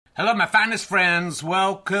Hello, my finest friends.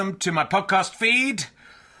 Welcome to my podcast feed,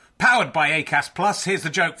 powered by Acast Plus. Here's the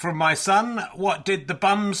joke from my son. What did the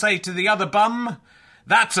bum say to the other bum?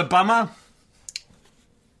 That's a bummer.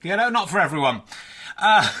 You know, not for everyone.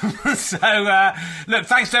 Look,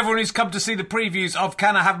 thanks to everyone who's come to see the previews of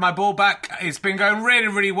Can I Have My Ball Back? It's been going really,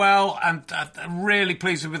 really well, and I'm really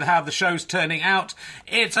pleased with how the show's turning out.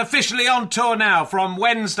 It's officially on tour now. From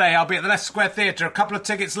Wednesday, I'll be at the Leicester Square Theatre. A couple of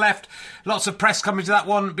tickets left. Lots of press coming to that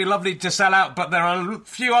one. It'd be lovely to sell out, but there are a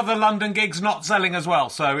few other London gigs not selling as well.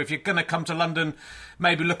 So if you're going to come to London,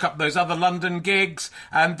 maybe look up those other London gigs.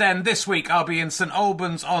 And then this week, I'll be in St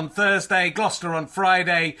Albans on Thursday, Gloucester on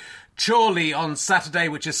Friday, Chorley on Saturday,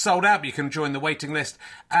 which is sold out, but you can join the waiting list,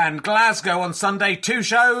 and Glasgow on Sunday. 2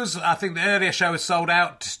 shows. I think the earlier show is sold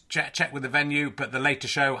out. Check with the venue, but the later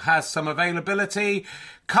show has some availability.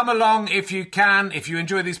 Come along if you can. If you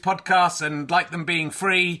enjoy these podcasts and like them being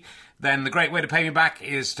free, then the great way to pay me back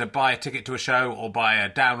is to buy a ticket to a show or buy a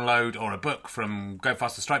download or a book from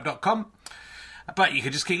gofasterstripe.com. But you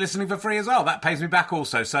could just keep listening for free as well. That pays me back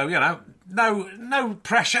also. So, you know, no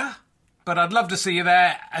pressure. But I'd love to see you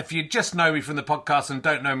there. If you just know me from the podcast and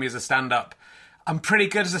don't know me as a stand-up, I'm pretty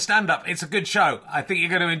good as a stand-up. It's a good show. I think you're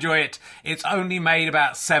going to enjoy it. It's only made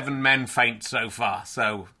about 7 men faint so far.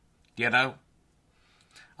 So, you know,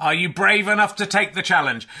 are you brave enough to take the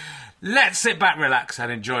challenge? Let's sit back, relax,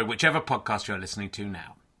 and enjoy whichever podcast you're listening to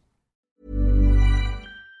now.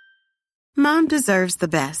 Mom deserves the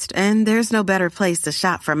best, and there's no better place to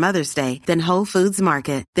shop for Mother's Day than Whole Foods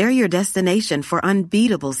Market. They're your destination for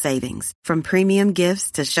unbeatable savings, from premium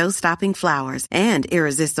gifts to show-stopping flowers and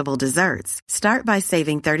irresistible desserts. Start by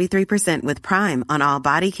saving 33% with Prime on all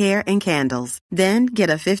body care and candles. Then get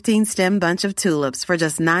a 15-stem bunch of tulips for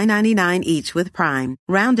just $9.99 each with Prime.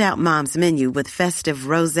 Round out Mom's menu with festive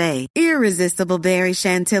rosé, irresistible berry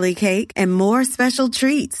chantilly cake, and more special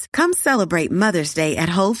treats. Come celebrate Mother's Day at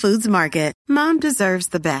Whole Foods Market. Mom deserves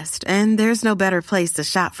the best, and there's no better place to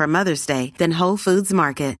shop for Mother's Day than Whole Foods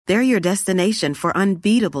Market. They're your destination for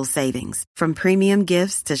unbeatable savings, from premium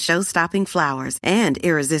gifts to show-stopping flowers and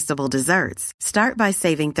irresistible desserts. Start by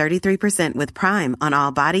saving 33% with Prime on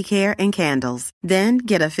all body care and candles. Then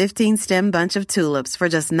get a 15-stem bunch of tulips for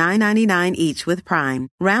just $9.99 each with Prime.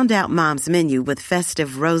 Round out Mom's menu with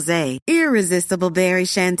festive rosé, irresistible berry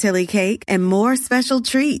chantilly cake, and more special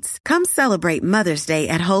treats. Come celebrate Mother's Day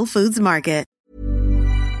at Whole Foods Market.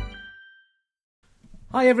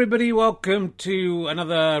 Hi everybody, welcome to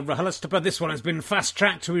another RHLSTP. This one has been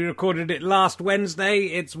fast-tracked. We recorded it last Wednesday.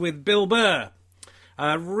 It's with Bill Burr.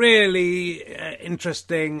 Really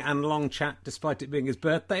interesting and long chat, despite it being his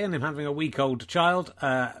birthday and him having a week-old child.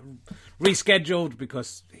 Rescheduled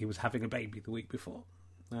because he was having a baby the week before.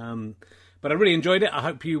 But I really enjoyed it. I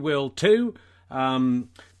hope you will too.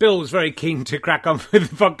 Bill was very keen to crack on with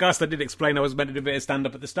the podcast. I did explain I was meant to do a bit of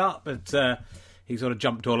stand-up at the start, but he sort of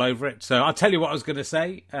jumped all over it. So I'll tell you what I was going to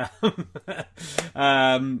say.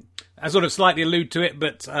 I sort of slightly allude to it,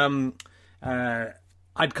 but I'd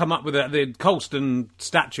come up with the Colston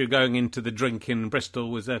statue going into the drink in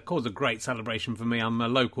Bristol was caused a great celebration for me. I'm a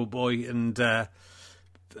local boy, and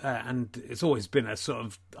it's always been a sort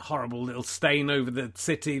of horrible little stain over the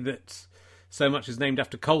city that so much is named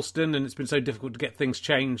after Colston, and it's been so difficult to get things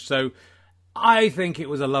changed. So I think it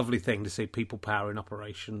was a lovely thing to see People Power in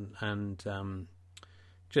operation and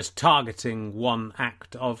just targeting one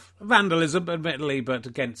act of vandalism, admittedly, but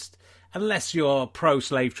against, unless you're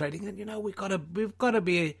pro-slave trading, and you know we've got to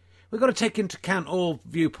take into account all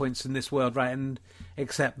viewpoints in this world, right, and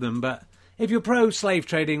accept them. But if you're pro-slave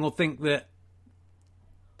trading or think that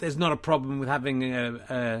there's not a problem with having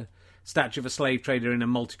a statue of a slave trader in a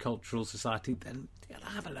multicultural society, then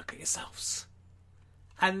have a look at yourselves.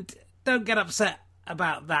 And don't get upset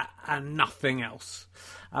about that and nothing else.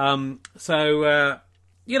 Maybe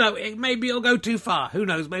it'll go too far. Who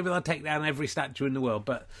knows? Maybe they'll take down every statue in the world.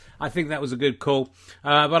 But I think that was a good call.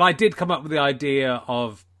 But I did come up with the idea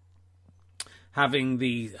of having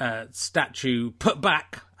the statue put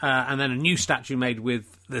back and then a new statue made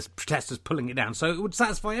with the protesters pulling it down. So it would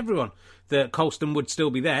satisfy everyone that Colston would still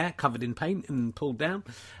be there, covered in paint and pulled down.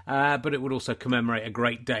 But it would also commemorate a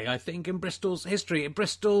great day, I think, in Bristol's history.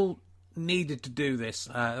 Bristol needed to do this.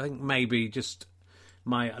 I think maybe just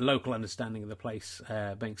my local understanding of the place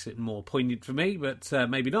makes it more poignant for me, but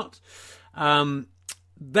maybe not.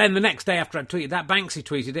 Then the next day after I tweeted that, Banksy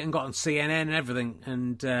tweeted it and got on CNN and everything.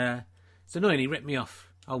 And it's annoying, he ripped me off.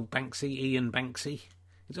 Oh, Banksy, Ian Banksy.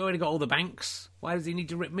 He's already got all the banks. Why does he need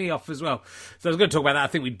to rip me off as well? So I was going to talk about that. I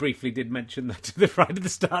think we briefly did mention that right at the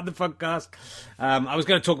start of the podcast. I was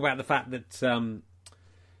going to talk about the fact that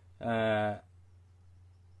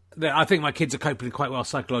I think my kids are coping quite well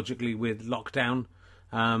psychologically with lockdown.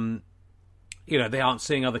 They aren't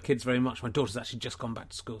seeing other kids very much. My daughter's actually just gone back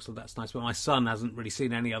to school, so that's nice. But my son hasn't really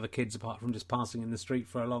seen any other kids apart from just passing in the street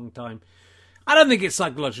for a long time. I don't think it's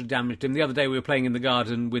psychologically damaged him. The other day we were playing in the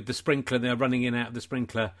garden with the sprinkler. They were running in and out of the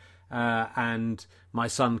sprinkler. And my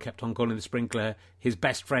son kept on calling the sprinkler his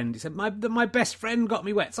best friend. He said, my best friend got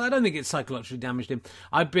me wet. So I don't think it's psychologically damaged him.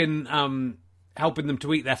 I've been helping them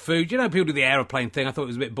to eat their food. People do the aeroplane thing. I thought it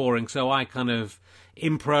was a bit boring, so I kind of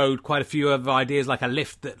impro'd quite a few other ideas, like a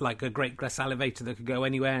lift, like a great glass elevator that could go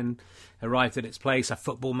anywhere and arrived at its place, a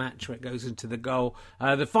football match where it goes into the goal.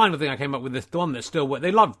 The final thing I came up with, the one that still worked,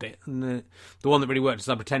 they loved it, and the one that really worked is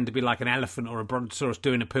I pretend to be like an elephant or a brontosaurus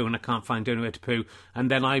doing a poo, and I can't find anywhere to poo, and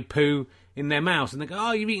then I poo in their mouth, and they go,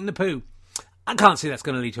 oh, you've eaten the poo. I can't see that's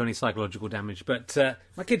going to lead to any psychological damage, but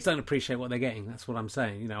my kids don't appreciate what they're getting. That's what I'm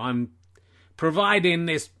saying. I'm providing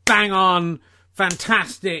this bang-on,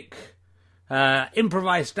 fantastic,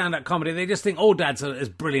 improvised stand-up comedy. They just think all dads are as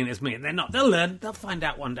brilliant as me, and they're not. They'll learn. They'll find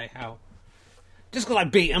out one day how. Just because I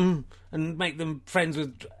beat them and make them friends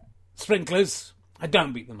with sprinklers. I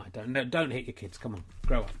don't beat them. I don't. No, don't hit your kids. Come on,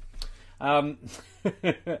 grow up.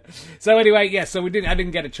 So anyway, so I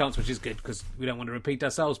didn't get a chance, which is good because we don't want to repeat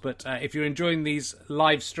ourselves. But if you're enjoying these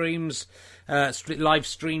live streams, live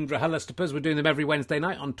streamed RHLSTPs, we're doing them every Wednesday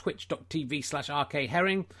night on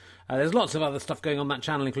twitch.tv/RKHerring. There's lots of other stuff going on that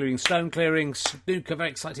channel, including stone clearing, snooker,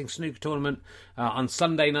 very exciting snooker tournament. On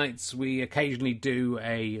Sunday nights, we occasionally do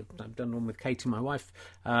I've done one with Katie, my wife,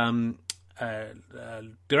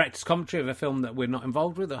 director's commentary of a film that we're not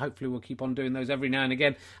involved with. Hopefully we'll keep on doing those every now and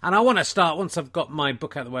again. And I want to start, once I've got my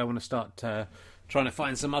book out of the way, I want to start trying to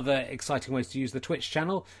find some other exciting ways to use the Twitch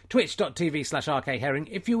channel. Twitch.tv/RKHerring.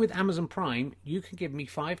 If you're with Amazon Prime, you can give me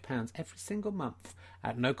 £5 every single month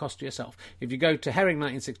at no cost to yourself. If you go to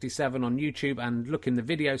Herring1967 on YouTube and look in the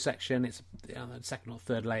video section, it's the second or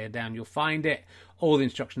third layer down, you'll find it. All the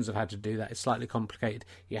instructions of how to do that. It's slightly complicated.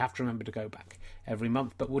 You have to remember to go back every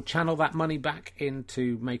month, but we'll channel that money back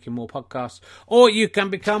into making more podcasts. Or you can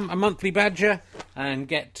become a monthly badger and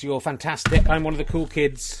get your fantastic I'm One of the Cool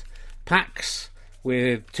Kids packs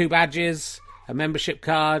with 2 badges, a membership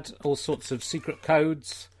card, all sorts of secret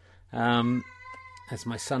codes. That's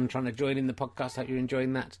my son trying to join in the podcast. Hope you're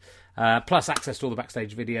enjoying that. Plus access to all the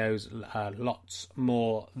backstage videos, lots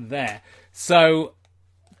more there. So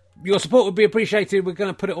your support would be appreciated. We're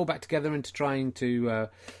going to put it all back together into trying to,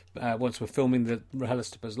 once we're filming the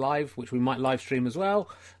RHLSTPs live, which we might live stream as well,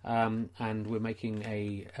 and we're making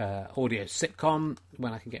a audio sitcom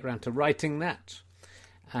when I can get around to writing that.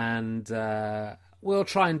 And we'll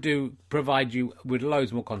try and provide you with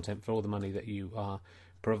loads more content for all the money that you are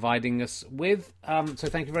providing us with. So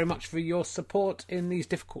thank you very much for your support in these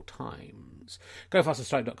difficult times.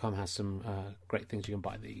 GoFasterStrike.com has some great things. You can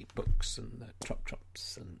buy the books and the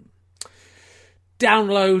chops and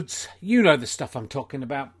downloads. You know the stuff I'm talking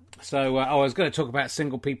about. So I was going to talk about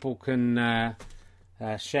single people can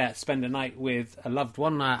spend a night with a loved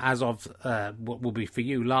one, as of what will be for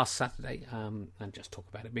you last Saturday, and just talk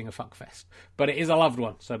about it being a fuck fest. But it is a loved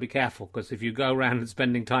one, so be careful, because if you go around and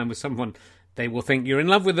spending time with someone, they will think you're in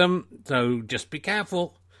love with them, so just be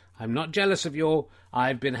careful. I'm not jealous of you.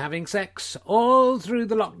 I've been having sex all through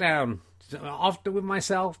the lockdown, often with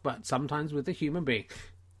myself, but sometimes with a human being.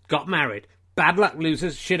 Got married. Bad luck,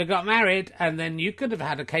 losers. Should have got married, and then you could have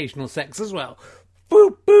had occasional sex as well.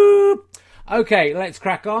 Boop, boop. Okay, let's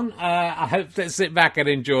crack on. I hope to sit back and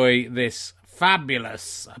enjoy this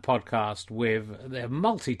fabulous podcast with the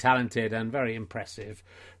multi-talented and very impressive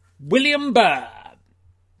William Burr.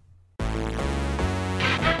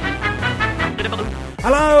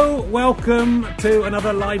 Hello, welcome to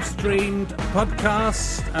another live-streamed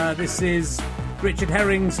podcast. This is Richard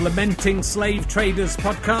Herring's Lamenting Slave Traders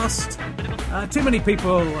podcast. Too many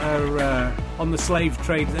people are on the slave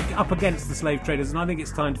trade, up against the slave traders, and I think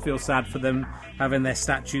it's time to feel sad for them having their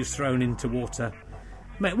statues thrown into water.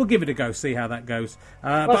 Mate, we'll give it a go, see how that goes.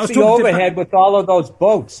 What's the overhead with all of those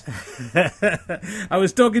boats? I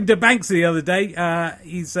was talking to Banksy the other day.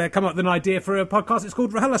 He's come up with an idea for a podcast. It's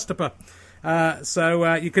called RHLSTP.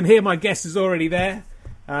 So you can hear my guest is already there.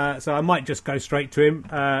 So I might just go straight to him.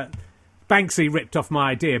 Banksy ripped off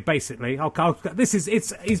my idea, basically.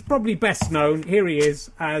 He's probably best known, here he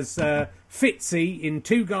is, as Fitzy in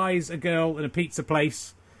Two Guys, a Girl and a Pizza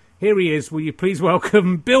Place. Here he is. Will you please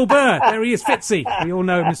welcome Bill Burr? There he is, Fitzy. We all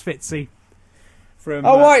know him as Fitzy.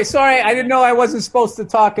 Right. Sorry, I didn't know I wasn't supposed to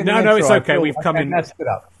talk in the intro. No, it's okay. We've come in. Messed it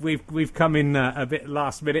up. We've come in a bit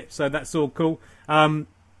last minute, so that's all cool.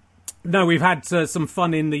 No, we've had some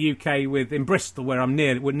fun in the UK in Bristol, where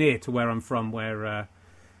we're near to where I'm from, where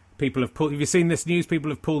people have pulled. Have you seen this news?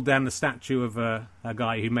 People have pulled down the statue of a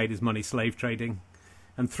guy who made his money slave trading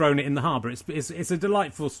and thrown it in the harbour. It's a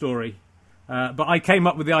delightful story. But I came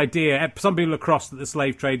up with the idea. Some people are cross that the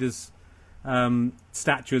slave traders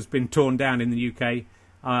statue has been torn down in the UK.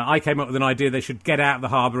 I came up with an idea they should get out of the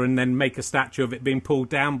harbour and then make a statue of it being pulled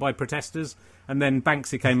down by protesters. And then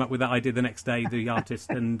Banksy came up with that idea the next day, the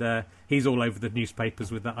artist, and he's all over the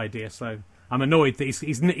newspapers with that idea. So I'm annoyed that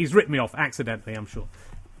he's ripped me off accidentally, I'm sure.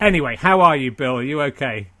 Anyway, how are you, Bill? Are you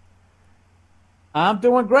okay? I'm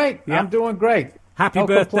doing great. Yeah. I'm doing great. Happy no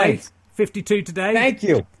birthday. Complaints. 52 today. Thank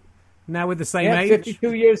you. Now we're the same age.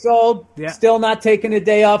 52 years old. Yeah. Still not taking a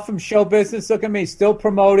day off from show business. Look at me. Still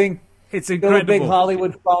promoting. It's Still incredible. a big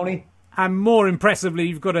Hollywood phony. And more impressively,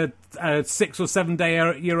 you've got a 6 or 7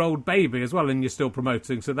 year old baby as well, and you're still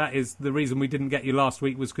promoting. So that is the reason we didn't get you last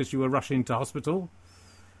week, was because you were rushing to hospital.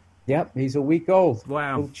 Yep, he's a week old.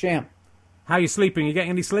 Wow. Little champ. How are you sleeping? You getting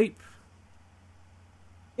any sleep?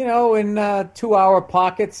 You know, in 2-hour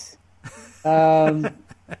pockets. It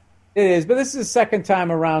is, but this is the second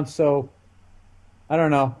time around, so I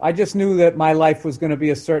don't know. I just knew that my life was going to be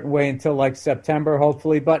a certain way until like September,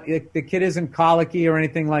 hopefully. But the kid isn't colicky or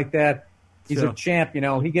anything like that. He's Sure. a champ, you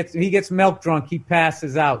know. He gets milk drunk, he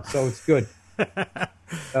passes out, so it's good. So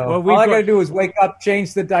Well, we've all I got- got to do is wake up,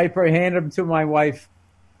 change the diaper, hand him to my wife,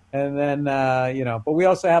 and then you know. But we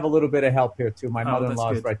also have a little bit of help here too. My mother-in-law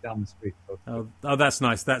that's is good. right down the street. So. Oh, that's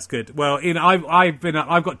nice. That's good. Well, you know,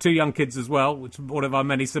 I've got 2 young kids as well, which is one of our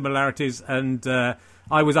many similarities. And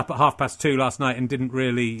I was up at 2:30 last night and didn't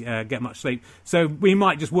really get much sleep. So we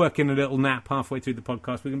might just work in a little nap halfway through the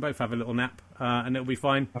podcast. We can both have a little nap, and it'll be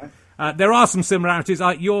fine. Right. There are some similarities.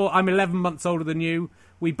 I'm 11 months older than you.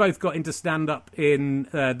 We both got into stand-up in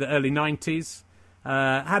the early 90s.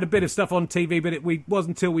 Had a bit of stuff on TV, but it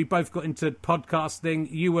wasn't until we both got into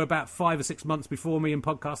podcasting. You were about 5 or 6 months before me in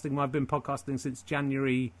podcasting. I've been podcasting since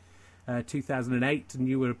January 2008, and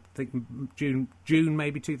you were, I think, June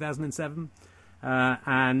maybe 2007.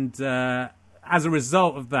 And as a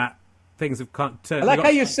result of that, things have turned. I like how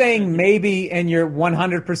you're saying maybe, and you're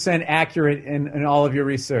 100% accurate in all of your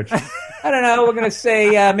research. I don't know. We're going to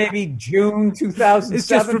say maybe June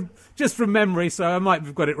 2007. It's just from memory, so I might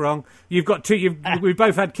have got it wrong. You've got two. We've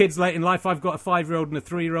both had kids late in life. I've got a 5-year-old and a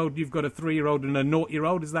 3-year-old. You've got a 3-year-old and a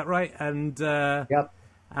 0-year-old. Is that right? And Yep.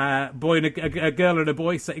 boy and a girl and a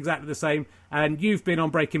boy, so exactly the same. And you've been on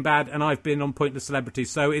Breaking Bad, and I've been on Pointless Celebrity.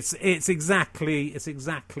 So it's exactly the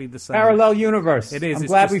same. Parallel universe. It is. I'm It's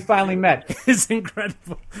glad just- we finally met. It's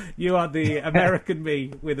incredible. You are the American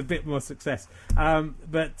me with a bit more success.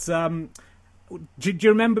 Do you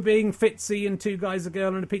remember being Fitzy and 2 Guys, a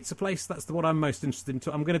Girl, and a Pizza Place? That's the one I'm most interested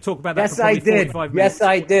in. I'm going to talk about that Yes, for I probably did. 45 minutes. Yes,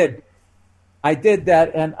 I did. I did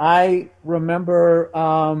that, and I remember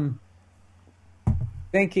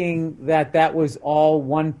thinking that was all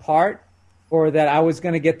one part, or that I was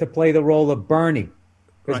going to get to play the role of Bernie,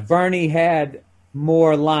 because Right. Bernie had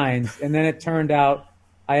more lines, and then it turned out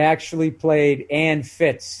I actually played Ann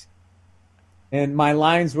Fitz, and my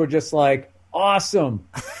lines were just like awesome,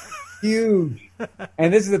 huge.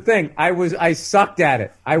 And this is the thing, I sucked at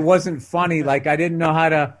it. I wasn't funny. Like, I didn't know how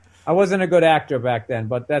to. I wasn't a good actor back then,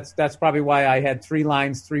 but that's probably why I had 3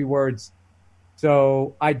 lines, 3 words.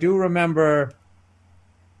 So I do remember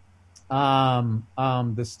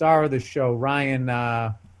the star of the show, Ryan,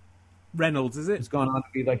 Reynolds, is it? who's gone on to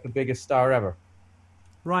be like the biggest star ever.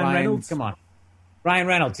 Ryan Reynolds? Come on. Ryan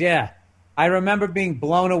Reynolds, yeah. I remember being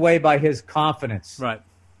blown away by his confidence. Right.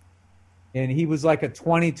 And he was like a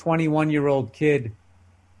 21-year-old kid.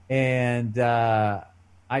 And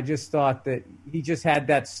I just thought that he just had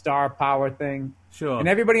that star power thing. Sure. And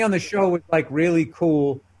everybody on the show was like really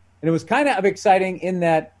cool. And it was kind of exciting in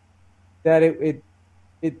that it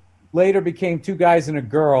later became 2 guys and a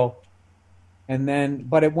girl.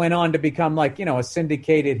 But it went on to become like, you know, a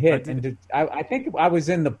syndicated hit. And I think I was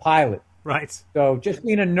in the pilot. Right. So just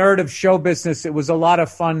being a nerd of show business, it was a lot of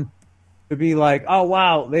fun to be like, oh,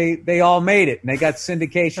 wow, they all made it. And they got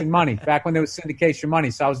syndication money back when there was syndication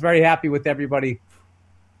money. So I was very happy with everybody,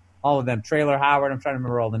 all of them. Traylor Howard, I'm trying to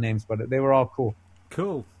remember all the names, but they were all cool.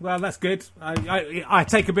 Cool. Well, that's good. I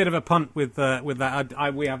take a bit of a punt with that.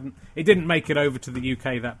 We haven't. It didn't make it over to the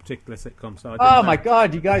UK, that particular sitcom. So I didn't know. My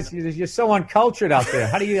God, you guys, you're so uncultured out there.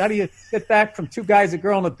 How do you get back from 2 guys, a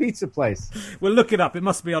girl, and a pizza place? We'll look it up. It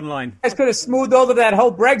must be online. You guys could have smoothed over that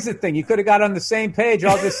whole Brexit thing. You could have got on the same page,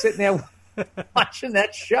 all just sitting there watching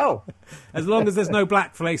that show. As long as there's no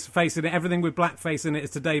blackface in it, everything with blackface in it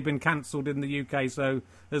has today been cancelled in the UK. So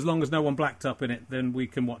as long as no one blacked up in it, then we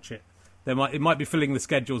can watch it. It might be filling the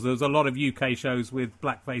schedules. There's a lot of UK shows with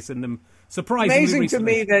blackface in them surprisingly amazing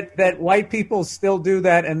recently. to me that white people still do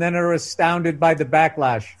that and then are astounded by the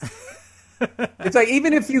backlash. It's like,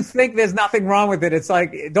 even if you think there's nothing wrong with it, it's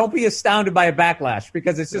like, don't be astounded by a backlash,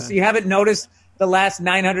 because it's just, you haven't noticed the last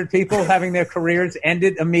 900 people having their careers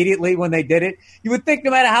ended immediately when they did it. You would think no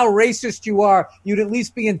matter how racist you are, you'd at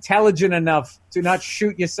least be intelligent enough to not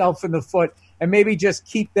shoot yourself in the foot and maybe just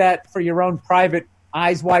keep that for your own private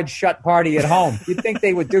eyes wide shut party at home. You'd think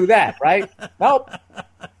they would do that, right? Nope.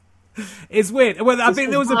 It's weird. Well, I think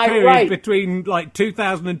there was a period right between like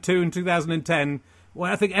 2002 and 2010 where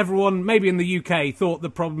I think everyone, maybe in the UK, thought the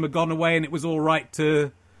problem had gone away and it was all right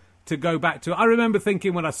to go back to it. I remember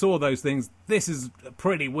thinking when I saw those things, this is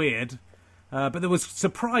pretty weird. But there was a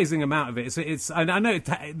surprising amount of it. And I know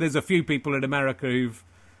there's a few people in America who've,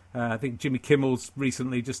 I think Jimmy Kimmel's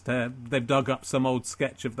recently just, they've dug up some old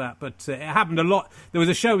sketch of that. But it happened a lot. There was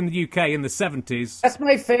a show in the UK in the 70s. That's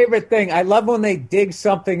my favorite thing. I love when they dig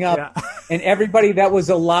something up and everybody that was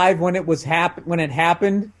alive when it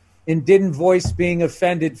happened and didn't voice being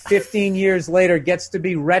offended 15 years later gets to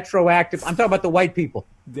be retroactive. I'm talking about the white people.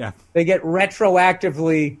 Yeah. They get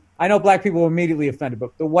retroactively. I know black people were immediately offended,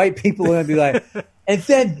 but the white people are going to be like, and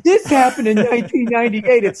then this happened in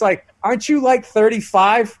 1998. It's like, aren't you like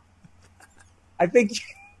 35? I think.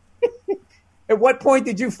 At what point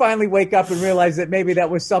did you finally wake up and realize that maybe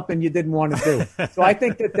that was something you didn't want to do? So I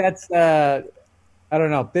think that's, I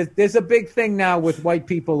don't know. There's a big thing now with white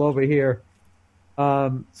people over here.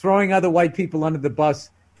 Throwing other white people under the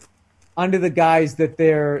bus, under the guise that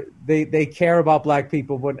they care about black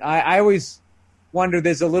people. But I always wonder,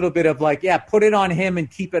 there's a little bit of like, put it on him and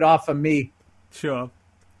keep it off of me. Sure.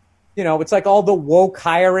 You know, it's like all the woke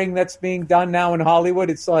hiring that's being done now in Hollywood.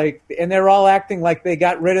 It's like, and they're all acting like they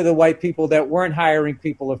got rid of the white people that weren't hiring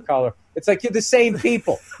people of color. It's like, you're the same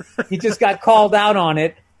people. You just got called out on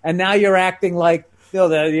it, and now you're acting like,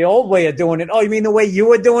 the old way of doing it. Oh, you mean the way you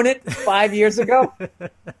were doing it 5 years ago?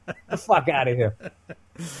 Get the fuck out of here.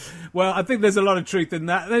 Well, I think there's a lot of truth in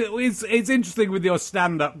that. It's interesting with your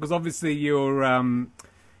stand-up because obviously you're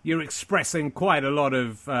expressing quite a lot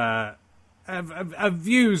of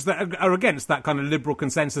views that are against that kind of liberal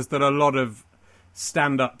consensus that a lot of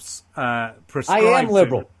stand-ups prescribe. I am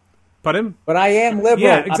liberal. Pardon? But I am liberal.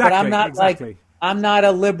 Yeah, exactly. But I'm not exactly. I'm not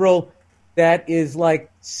a liberal that is like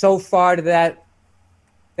so far to that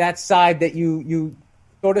side that you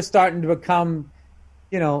sort of starting to become,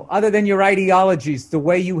 other than your ideologies, the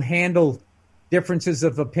way you handle differences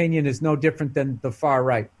of opinion is no different than the far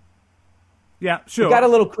right. Yeah, sure. It got a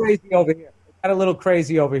little crazy over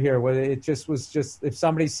here. Where it just was if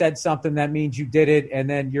somebody said something, that means you did it, and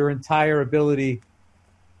then your entire ability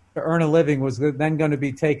to earn a living was then going to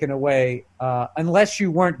be taken away unless you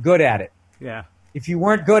weren't good at it. Yeah. If you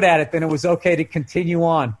weren't good at it, then it was okay to continue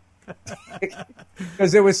on.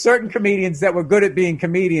 Because there were certain comedians that were good at being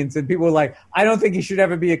comedians, and people were like, I don't think you should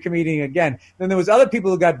ever be a comedian again. Then there was other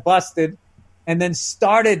people who got busted and then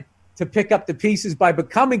started to pick up the pieces by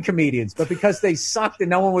becoming comedians. But because they sucked and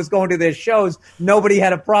no one was going to their shows, nobody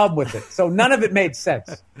had a problem with it. So none of it made sense.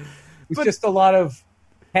 It was just a lot of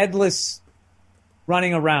headless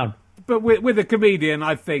running around. But with a comedian,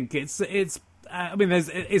 I think it's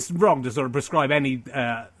wrong to sort of prescribe any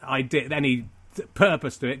idea, any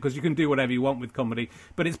purpose to it, because you can do whatever you want with comedy,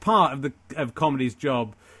 but it's part of comedy's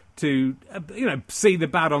job to see the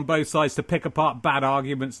bad on both sides, to pick apart bad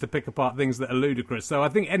arguments, to pick apart things that are ludicrous. So I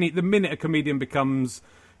think the minute a comedian becomes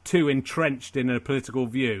too entrenched in a political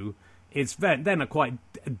view, it's then quite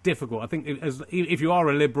difficult. I think if you are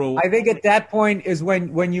a liberal, I think at that point is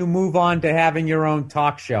when you move on to having your own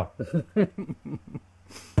talk show. You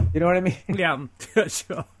know what I mean? Yeah,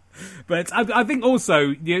 sure. But I think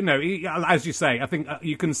also, as you say, I think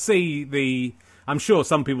you can see I'm sure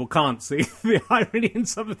some people can't see the irony in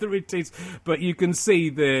some of the routines, but you can see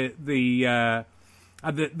you're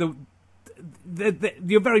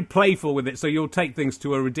very playful with it, so you'll take things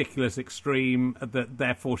to a ridiculous extreme that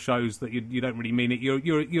therefore shows that you don't really mean it.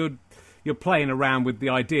 You're playing around with the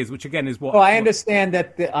ideas, which again is what. Well, I understand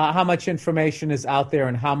that how much information is out there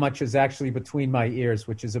and how much is actually between my ears,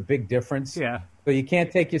 which is a big difference. Yeah. So you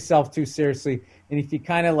can't take yourself too seriously, and if you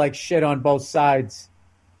kind of like shit on both sides,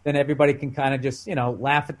 then everybody can kind of just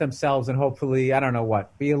laugh at themselves and hopefully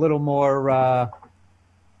be a little more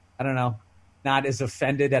not as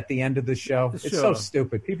offended at the end of the show. Sure. It's so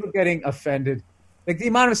stupid. People getting offended, like the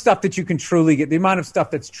amount of stuff that you can truly get, the amount of stuff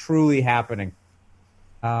that's truly happening.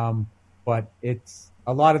 But it's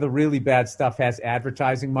a lot of the really bad stuff has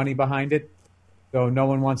advertising money behind it. So no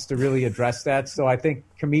one wants to really address that. So I think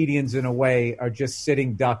comedians in a way are just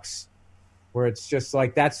sitting ducks where it's just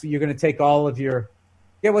like, you're going to take all of your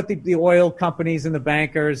Get what the oil companies and the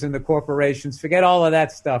bankers and the corporations. Forget all of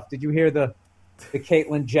that stuff. Did you hear the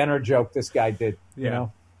Caitlyn Jenner joke this guy did? Yeah. You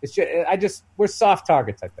know, we're soft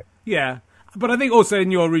targets, I think. Yeah, but I think also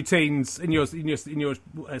in your routines, in your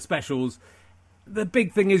specials, the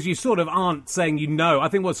big thing is you sort of aren't saying you know. I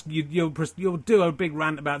think you'll do a big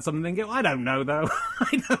rant about something and go, I don't know though,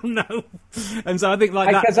 I don't know, and so I think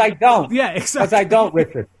like that because I don't. Yeah, exactly. Because I don't,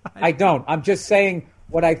 Richard. I don't. I'm just saying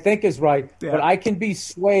what I think is right, Yeah. but I can be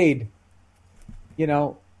swayed. You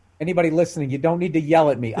know, anybody listening, you don't need to yell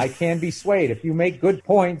at me. I can be swayed if you make good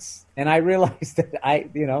points, and I realize that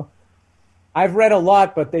I've read a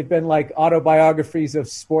lot, but they've been like autobiographies of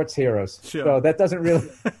sports heroes. Sure. So that doesn't really,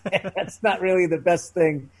 that's not really the best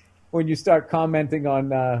thing when you start commenting on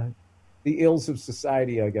the ills of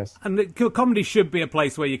society, I guess. And comedy should be a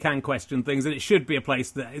place where you can question things, and it should be a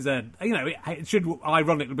place that is it should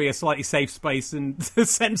ironically be a slightly safe space in the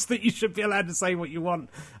sense that you should be allowed to say what you want.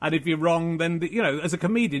 And if you're wrong, then, as a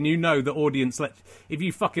comedian, the audience, if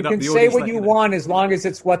you fuck it up, You the can say audience what you want as long as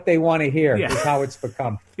it's what they want to hear, Yeah. is how it's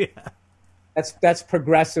become. Yeah. That's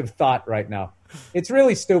progressive thought right now. It's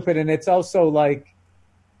really stupid, and it's also like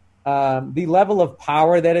the level of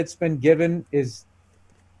power that it's been given is.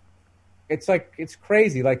 It's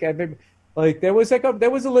crazy. Like there was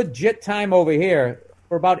a legit time over here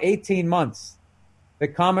for about 18 months. The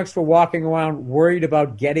comics were walking around worried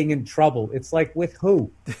about getting in trouble. It's like, with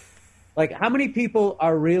who? Like, how many people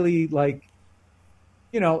are really like,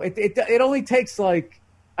 it only takes like.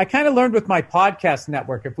 I kind of learned with my podcast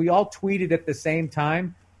network, if we all tweeted at the same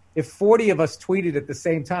time, if 40 of us tweeted at the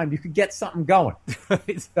same time, you could get something going.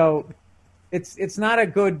 So it's not a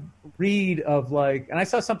good read of like, and I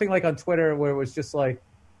saw something like on Twitter where it was just like,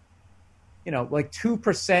 like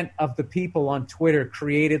 2% of the people on Twitter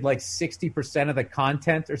created like 60% of the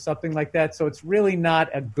content or something like that. So it's really not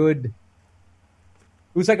a good.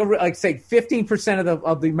 It was like say 15%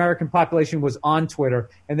 of the American population was on Twitter,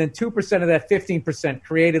 and then 2% of that 15%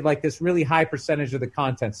 created like this really high percentage of the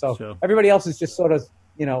content. So Sure. Everybody else is just sort of,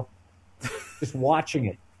 just watching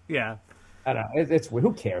it. Yeah. I don't know. It's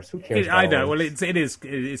who cares? Who cares? I know. Well, it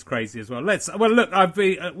is crazy as well. Let's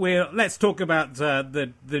talk about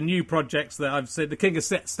the new projects that I've said. The King of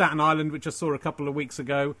Staten Island, which I saw a couple of weeks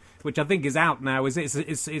ago, which I think is out now. Is it?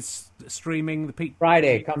 It's streaming the Pete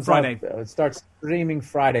Friday comes Friday. out. It starts streaming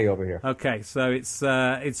Friday over here. Okay, so it's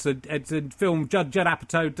a film Judd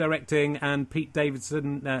Apatow directing, and Pete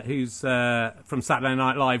Davidson, who's from Saturday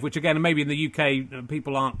Night Live. Which again, maybe in the UK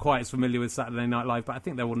people aren't quite as familiar with Saturday Night Live, but I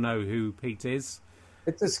think they will know who Pete is.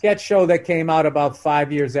 It's a sketch show that came out about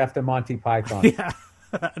 5 years after Monty Python. Yeah,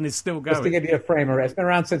 and it's still going. Just to give you a framer, it's been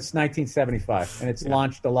around since 1975, and it's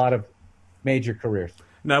launched a lot of major careers.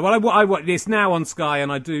 No, well, I watch. It's now on Sky, and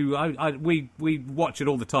we watch it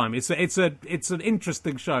all the time. It's an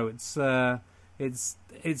interesting show. It's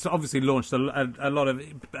obviously launched a lot of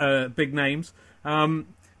big names.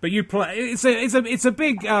 But you play. It's a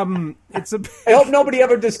big. I hope nobody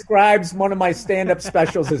ever describes one of my stand-up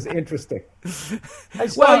specials as interesting.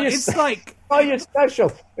 Saw your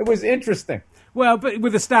special. It was interesting. Well, but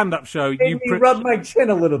with a stand-up show, Made me rub my chin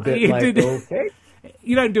a little bit. Okay.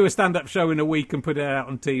 You don't do a stand-up show in a week and put it out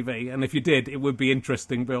on TV, and if you did, it would be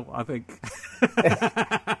interesting, Bill, I think.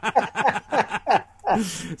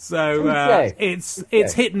 So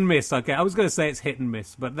it's hit and miss. Okay, I was going to say it's hit and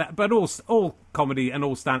miss, but all comedy and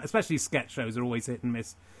all especially sketch shows are always hit and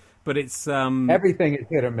miss. But it's everything is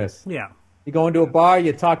hit or miss. Yeah, you go into a bar,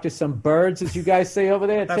 you talk to some birds, as you guys say over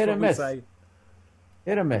there. It's hit or miss.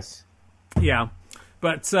 Hit or miss. Yeah.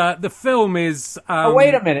 But the film is.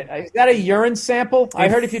 Wait a minute. Is that a urine sample? I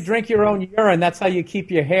heard if you drink your own urine, that's how you keep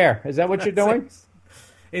your hair. Is that what you're doing?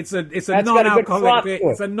 It's a non-alcoholic beer.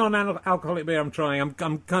 It's a non-alcoholic beer I'm trying.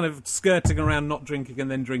 I'm kind of skirting around not drinking and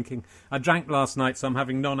then drinking. I drank last night, so I'm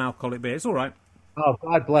having non-alcoholic beer. It's all right. Oh,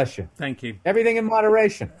 God bless you. Thank you. Everything in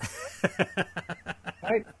moderation.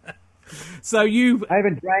 Right? So I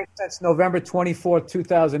haven't drank since November 24th,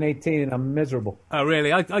 2018, and I'm miserable. Oh,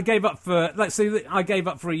 really? I gave up for, I gave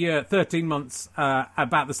up for a year, 13 months,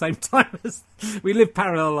 about the same time as we live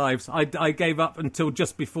parallel lives. I gave up until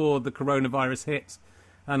just before the coronavirus hit.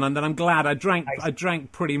 And then I'm glad I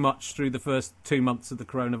drank pretty much through the first 2 months of the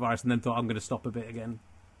coronavirus, and then thought I'm going to stop a bit again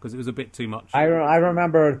because it was a bit too much. I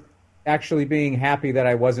remember actually being happy that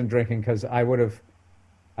I wasn't drinking, because I would have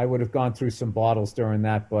gone through some bottles during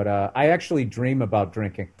that. But I actually dream about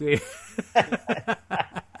drinking. I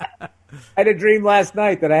had a dream last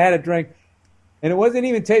night that I had a drink, and it wasn't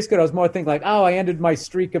even taste good. I was more thinking like, oh, I ended my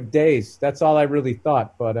streak of days. That's all I really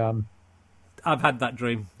thought. But I've had that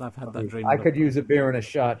dream. I could use a beer and a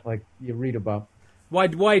shot like you read about.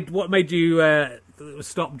 What made you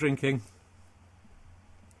stop drinking?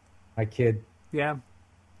 My kid. Yeah.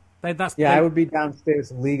 I would be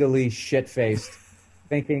downstairs legally shit-faced,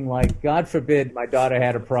 thinking like, God forbid my daughter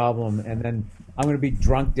had a problem, and then I'm going to be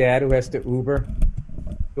drunk dad who has to Uber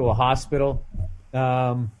to a hospital. You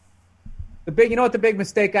know what the big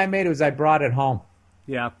mistake I made was I brought it home.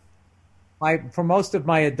 Yeah. For most of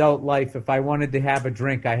my adult life, if I wanted to have a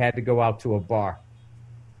drink, I had to go out to a bar.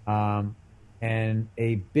 And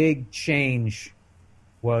a big change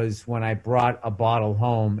was when I brought a bottle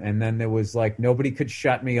home, and then there was like nobody could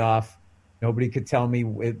shut me off. Nobody could tell me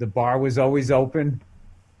the bar was always open.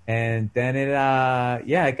 And then it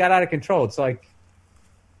got out of control. It's like,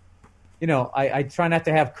 I try not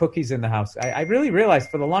to have cookies in the house. I really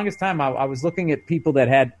realized for the longest time I was looking at people that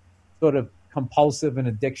had sort of compulsive and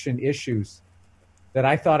addiction issues that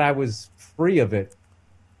I thought I was free of it.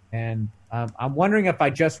 And I'm wondering if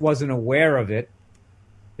I just wasn't aware of it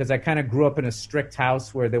because I kind of grew up in a strict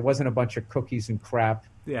house where there wasn't a bunch of cookies and crap.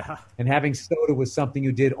 Yeah. And having soda was something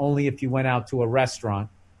you did only if you went out to a restaurant,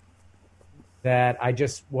 that I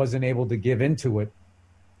just wasn't able to give into it.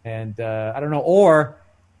 And I don't know, or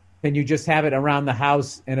can you just have it around the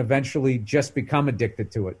house and eventually just become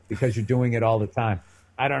addicted to it because you're doing it all the time?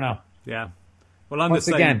 I don't know. Yeah. Well, Once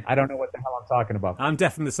again, I don't know what the hell I'm talking about. I'm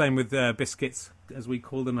definitely the same with biscuits, as we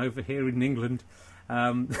call them over here in England.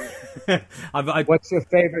 What's your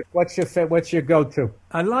favorite? What's your go-to?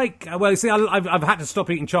 I like. Well, you see, I've had to stop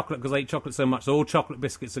eating chocolate because I eat chocolate so much. So all chocolate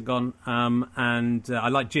biscuits are gone, and I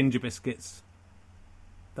like ginger biscuits.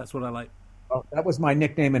 That's what I like. Oh, that was my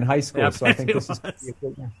nickname in high school, Yeah, so I think this was. is a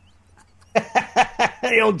good one.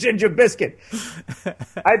 The old ginger biscuit.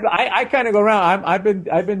 I kind of go around. I've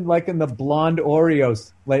been liking the blonde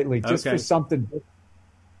Oreos lately, just for something.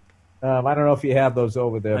 I don't know if you have those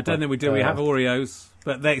over there. I don't think we do. We have Oreos,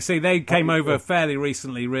 but they came over fairly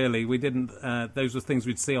recently. Really, we didn't. Those were things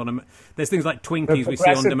we'd see on. There's things like Twinkies we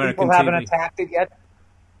see on American people TV. Haven't attacked it yet.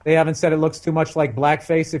 They haven't said it looks too much like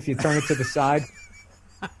blackface if you turn it to the side.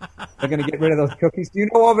 They're going to get rid of those cookies. Do you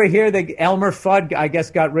know over here, Elmer Fudd, I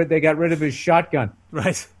guess, got rid of his shotgun.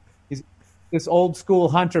 Right. He's this old school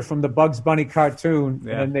hunter from the Bugs Bunny cartoon,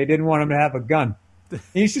 and they didn't want him to have a gun.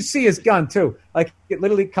 You should see his gun too. Like it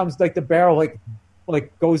literally comes like the barrel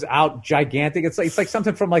like goes out gigantic. It's like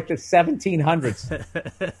something from like the 1700s.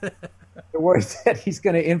 They're worried that he's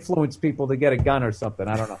going to influence people to get a gun or something.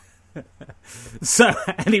 I don't know. So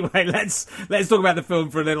anyway, let's talk about the film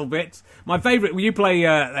for a little bit. My favourite, you play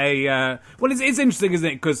it's interesting, isn't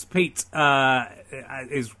it? Because Pete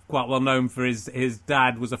is quite well known for his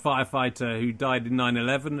dad was a firefighter who died in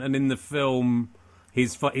 9/11, and in the film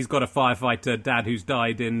he's got a firefighter dad who's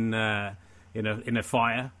died in a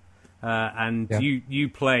fire, and you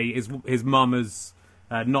play his mum has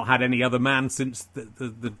not had any other man since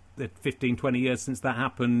the 15, 20 years since that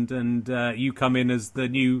happened, and you come in as the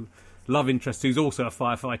new love interest who's also a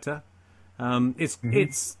firefighter.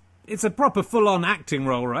 It's a proper full-on acting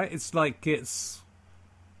role, right? It's like it's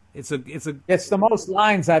the most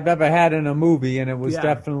lines I've ever had in a movie, and it was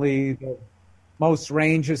definitely the most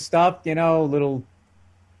range of stuff. The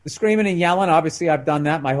screaming and yelling. Obviously, I've done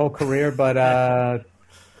that my whole career, but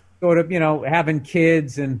sort of having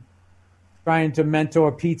kids and trying to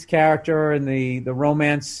mentor Pete's character and the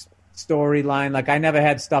romance storyline. Like I never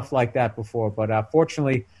had stuff like that before, but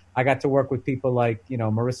fortunately I got to work with people like,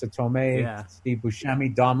 Marissa Tomei, Steve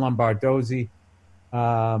Buscemi, Dom Lombardozzi.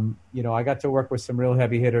 I got to work with some real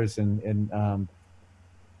heavy hitters and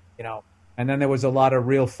and then there was a lot of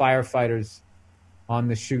real firefighters on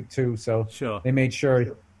the shoot too. So they made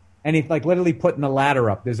sure literally putting the ladder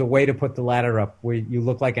up. There's a way to put the ladder up where you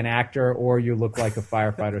look like an actor or you look like a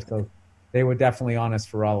firefighter. So they were definitely on us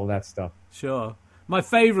for all of that stuff. Sure. My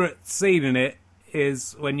favourite scene in it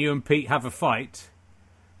is when you and Pete have a fight,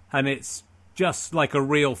 and it's just like a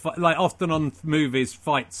real fight. Like often on movies,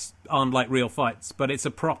 fights aren't like real fights, but it's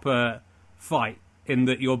a proper fight in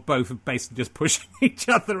that you're both basically just pushing each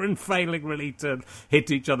other and failing really to hit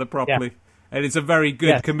each other properly. Yeah. And it's a very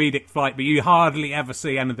good comedic fight, but you hardly ever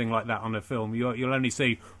see anything like that on a film. You'll only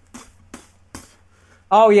see...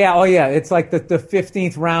 Oh yeah. It's like the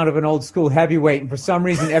 15th round of an old school heavyweight, and for some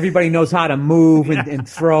reason everybody knows how to move and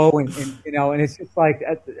throw, and it's just like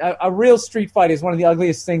a real street fight is one of the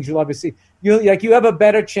ugliest things you'll ever see. You have a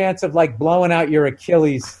better chance of like blowing out your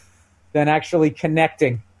Achilles than actually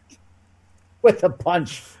connecting with a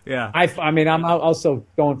punch. Yeah. I'm also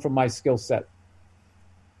going from my skill set.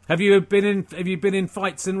 Have you been in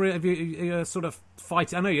fights and have you sort of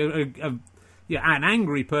fight? I know you're an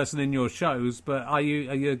angry person in your shows, but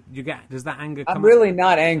does that anger come I'm really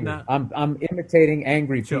not angry. No. I'm imitating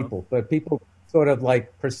angry people, but people sort of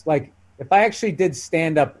like if I actually did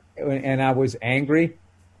stand up and I was angry,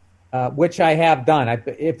 which I have done.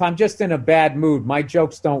 If I'm just in a bad mood, my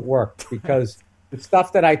jokes don't work because the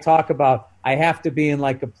stuff that I talk about, I have to be in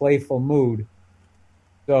like a playful mood.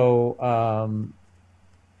 So,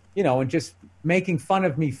 and just making fun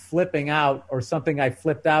of me flipping out or something I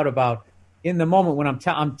flipped out about in the moment when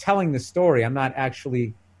I'm telling the story, I'm not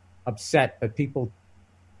actually upset, but people,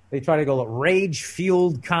 they try to go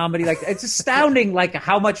rage-fueled comedy. Like, it's astounding, like,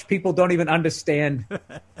 how much people don't even understand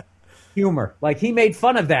humor. Like, he made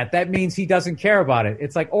fun of that. That means he doesn't care about it.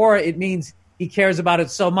 It's like, or it means he cares about it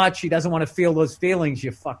so much he doesn't want to feel those feelings,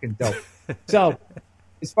 you fucking dope. So,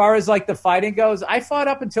 as far as, like, the fighting goes, I fought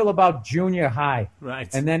up until about junior high.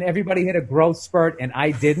 Right. And then everybody hit a growth spurt, and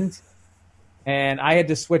I didn't. And I had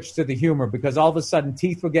to switch to the humor because all of a sudden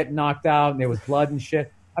teeth were getting knocked out and there was blood and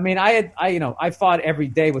shit. I mean, I fought every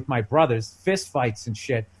day with my brothers, fist fights and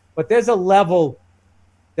shit. But there's a level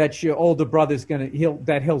that your older brother's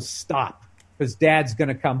he'll stop because dad's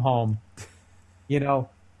gonna come home,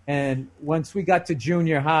 And once we got to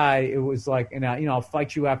junior high, it was like, I'll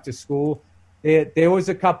fight you after school. There was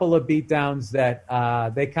a couple of beatdowns that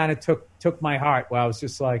they kind of took my heart. Where I was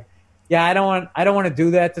just like, yeah, I don't want to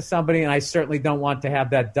do that to somebody, and I certainly don't want to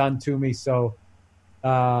have that done to me. So.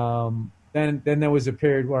 Then there was a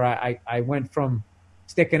period where I went from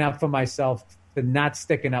sticking up for myself to not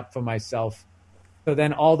sticking up for myself. So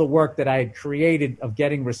then all the work that I had created of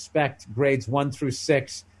getting respect, grades 1 through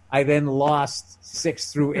 6, I then lost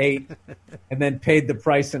 6 through 8 and then paid the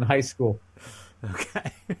price in high school.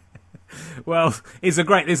 Okay. Well, it's a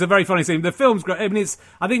very funny scene. The film's great. I mean,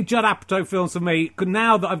 I think Judd Apatow films for me,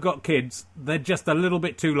 now that I've got kids, they're just a little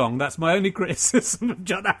bit too long. That's my only criticism of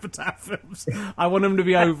Judd Apatow films. I want them to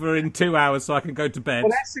be over in 2 hours so I can go to bed.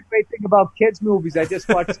 Well, that's the great thing about kids' movies. I just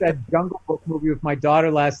watched that Jungle Book movie with my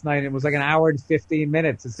daughter last night, and it was like an hour and 15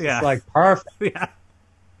 minutes. It's just like perfect. Yeah.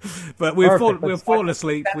 But we've fallen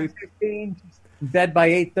asleep. 15, dead by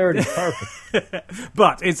 8:30. Perfect.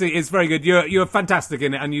 But it's very good. You're fantastic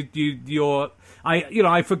in it, and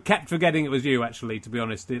I kept forgetting it was you. Actually, to be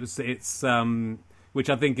honest, it's which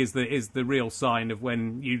I think is the real sign of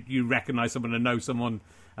when you recognise someone and know someone,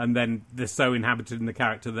 and then they're so inhabited in the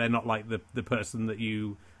character, they're not like the person that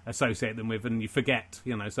you associate them with, and you forget.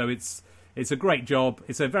 So it's a great job.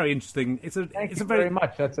 It's a very interesting. Thank you very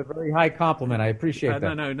much. That's a very high compliment. I appreciate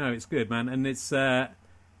that. No, it's good, man, and it's.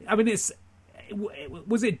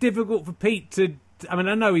 Was it difficult for Pete to? I mean,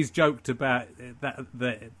 I know he's joked about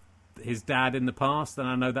that his dad in the past, and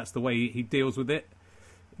I know that's the way he deals with it.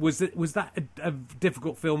 Was that a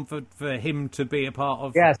difficult film for him to be a part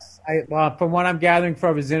of? Yes, from what I'm gathering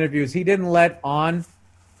from his interviews, he didn't let on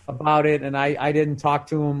about it, and I didn't talk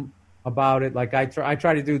to him about it. Like I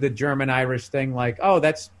try to do the German Irish thing, like, oh,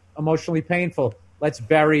 that's emotionally painful. Let's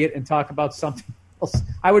bury it and talk about something.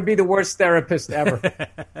 I would be the worst therapist ever.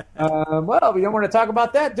 Well, we don't want to talk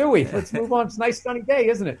about that, do we? Let's move on. It's a nice sunny day,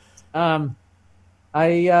 isn't it? I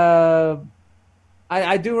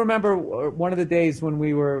do remember one of the days when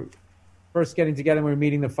we were first getting together and we were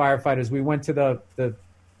meeting the firefighters. We went to the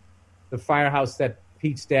firehouse that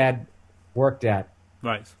Pete's dad worked at.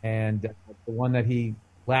 Right. And the one that he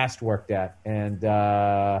last worked at. And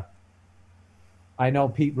I know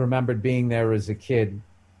Pete remembered being there as a kid.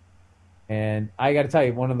 And I got to tell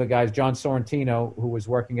you, one of the guys, John Sorrentino, who was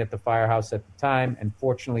working at the firehouse at the time, and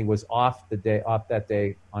fortunately was off that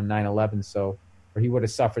day on 9/11, or he would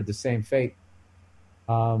have suffered the same fate.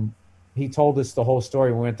 He told us the whole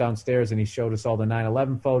story. We went downstairs and he showed us all the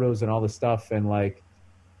 9/11 photos and all the stuff. And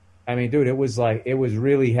dude, it was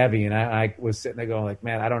really heavy. And I was sitting there going like,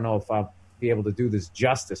 man, I don't know if I'll be able to do this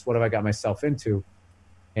justice. What have I got myself into?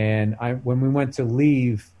 And when we went to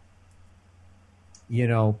leave,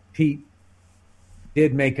 Pete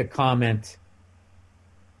did make a comment,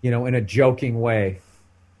 in a joking way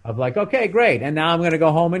of like, okay, great. And now I'm going to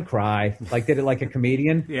go home and cry. Like, did it like a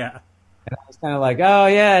comedian. Yeah. And I was kind of like, oh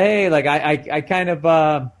yeah, hey, like I kind of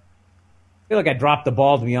feel like I dropped the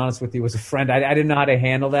ball, to be honest with you, as a friend. I didn't know how to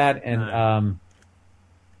handle that. And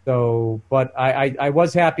but I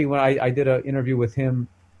was happy when I did an interview with him,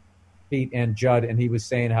 Pete and Judd, and he was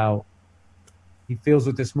saying how he feels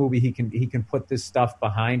with this movie he can put this stuff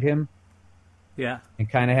behind him. Yeah. And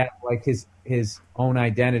kind of have like his own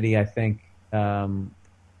identity, I think,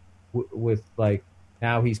 with like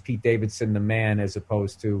now he's Pete Davidson, the man, as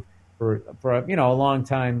opposed to for a long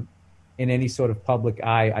time in any sort of public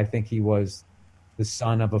eye, I think he was the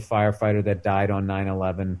son of a firefighter that died on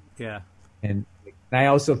 9/11. Yeah. And I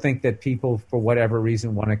also think that people, for whatever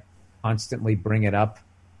reason, want to constantly bring it up.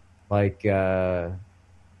 Like,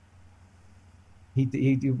 he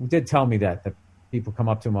did tell me that people come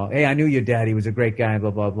up to him all, hey, I knew your dad. He was a great guy,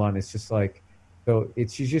 blah, blah, blah. And it's just like, so you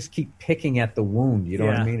just keep picking at the wound. You know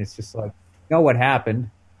what I mean? It's just like, you know what happened.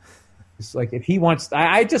 It's like if he wants,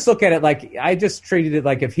 I just look at it like, I just treated it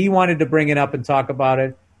like if he wanted to bring it up and talk about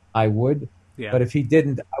it, I would. Yeah. But if he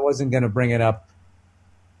didn't, I wasn't going to bring it up.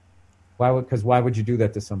 Because why would you do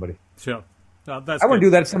that to somebody? Sure. I wouldn't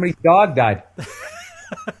do that if somebody's dog died.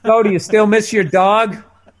 So, do you still miss your dog?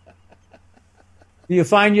 Do you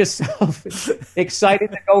find yourself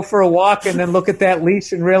excited to go for a walk and then look at that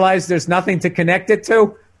leash and realize there's nothing to connect it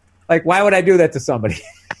to? Like, why would I do that to somebody?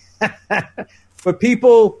 But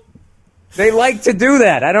people, they like to do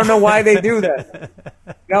that. I don't know why they do that.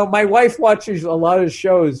 You know, my wife watches a lot of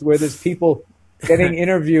shows where there's people getting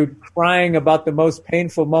interviewed crying about the most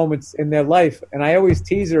painful moments in their life, and I always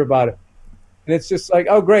tease her about it. And it's just like,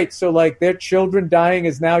 oh, great. So, like, their children dying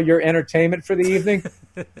is now your entertainment for the evening?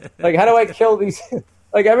 Like, how do I kill these?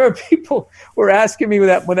 Like, I remember people were asking me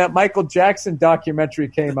when that Michael Jackson documentary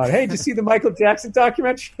came out. Hey, did you see the Michael Jackson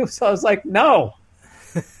documentary? So I was like, no.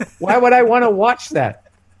 Why would I want to watch that?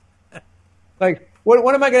 Like,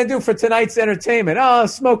 what am I going to do for tonight's entertainment? Oh, I'll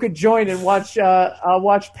smoke a joint and watch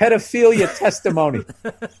pedophilia testimony.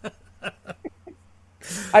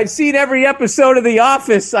 I've seen every episode of The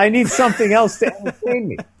Office. I need something else to entertain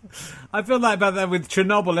me. I feel like about that with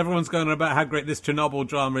Chernobyl. Everyone's going on about how great this Chernobyl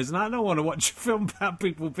drama is, and I don't want to watch a film about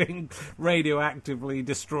people being radioactively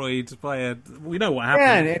destroyed by a... We know what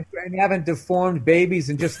happened. Yeah, and having deformed babies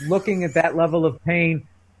and just looking at that level of pain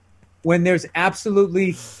when there's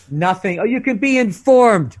absolutely nothing. Oh, you can be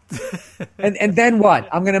informed. And then what?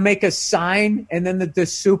 I'm going to make a sign, and then the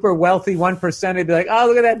super wealthy 1% would be like, oh,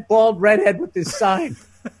 look at that bald redhead with this sign.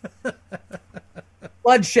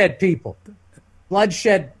 Bloodshed, people.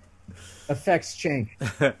 Bloodshed affects change.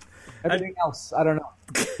 Everything else, I don't know.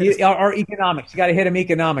 Or economics. You got to hit them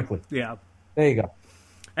economically. Yeah. There you go.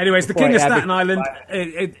 Anyways, the King of Staten Island.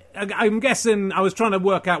 I'm guessing I was trying to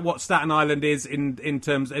work out what Staten Island is in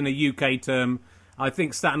terms in a UK term. I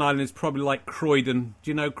think Staten Island is probably like Croydon.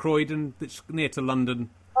 Do you know Croydon? It's near to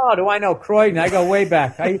London. Oh, do I know Croydon? I go way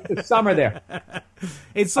back. I used to summer there.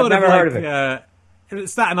 It's sort of like heard of it.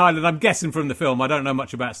 Staten Island. I'm guessing from the film. I don't know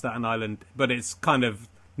much about Staten Island, but it's kind of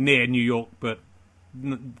near New York, but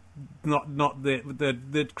not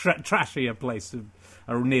the trashier place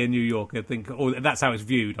near New York, I think, or that's how it's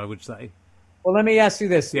viewed, I would say. Well, let me ask you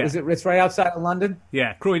this: it's right outside of London?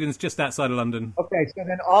 Yeah, Croydon's just outside of London. Okay, so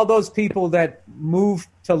then all those people that move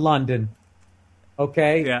to London,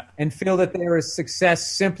 and feel that they're a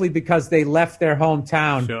success simply because they left their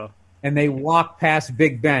hometown, and they walk past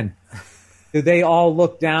Big Ben, do they all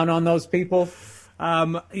look down on those people?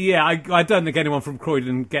 I don't think anyone from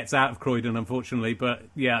Croydon gets out of Croydon, unfortunately, but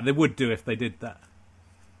yeah, they would do if they did that.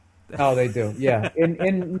 Oh, they do, yeah.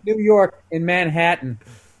 In New York, in Manhattan,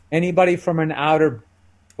 anybody from an outer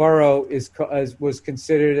borough was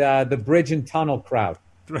considered the bridge and tunnel crowd.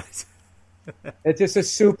 Right. It's just a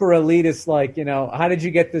super elitist, like, you know, how did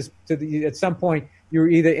you get this at some point you were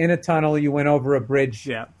either in a tunnel or you went over a bridge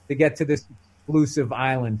to get to this exclusive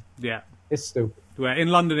island. Yeah. It's stupid. Well, in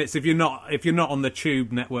London, it's if you're not on the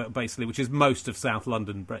Tube network, basically, which is most of South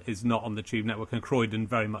London, but is not on the Tube network, and Croydon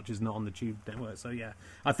very much is not on the Tube network. So yeah,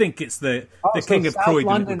 I think it's the King of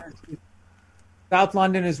Croydon. South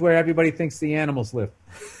London is where everybody thinks the animals live.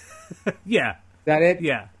 Yeah, is that it?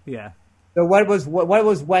 Yeah. So what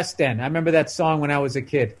was West End? I remember that song when I was a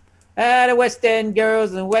kid. The West End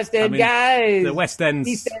girls and West End guys. The West End.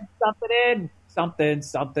 He said something in. Something.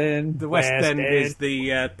 The West End is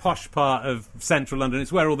the posh part of central London. It's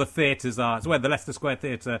where all the theatres are. It's where the Leicester Square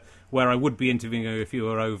Theatre, where I would be interviewing you if you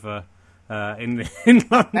were over in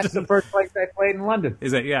London. That's the first place I played in London.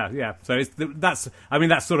 Is it? Yeah. So that's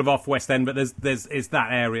sort of off West End, but it's that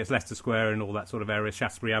area. It's Leicester Square and all that sort of area,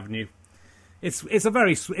 Shaftesbury Avenue. It's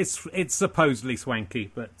supposedly swanky,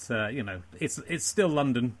 but it's still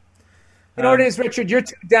London. You know what it is, Richard? You're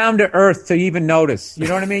too down to earth to even notice. You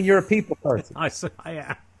know what I mean? You're a people person. I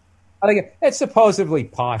am. I think it's supposedly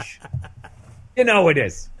posh. You know it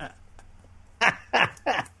is. Yeah,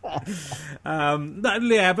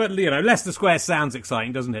 but Leicester Square sounds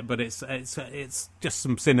exciting, doesn't it? But it's just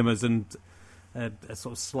some cinemas and a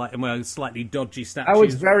sort of slightly dodgy statues. I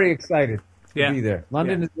was very excited to be there.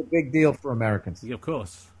 London is a big deal for Americans. Yeah, of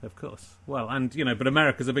course. Well, and but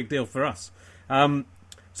America's a big deal for us.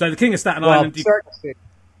 So the King of Staten Island...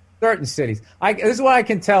 Certain cities. This is why I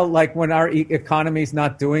can tell, like, when our economy's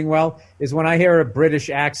not doing well, is when I hear a British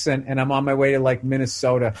accent and I'm on my way to, like,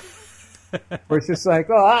 Minnesota. Where it's just like,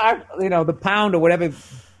 the pound or whatever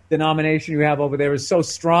denomination you have over there is so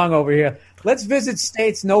strong over here. Let's visit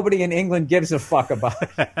states nobody in England gives a fuck about.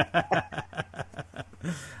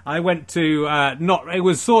 I went to it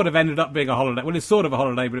was sort of ended up being a holiday. Well, it's sort of a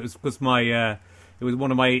holiday, but it was because it was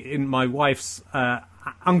one of my wife's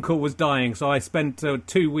uncle was dying, so I spent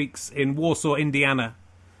 2 weeks in Warsaw, Indiana,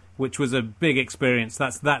 which was a big experience.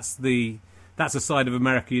 That's a side of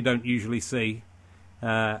America you don't usually see.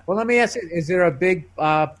 Well, let me ask you: is there a big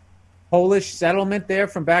Polish settlement there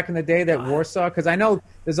from back in the day, that Warsaw? Because I know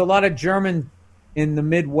there's a lot of German in the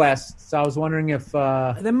Midwest, so I was wondering if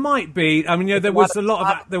there might be. I mean, there was a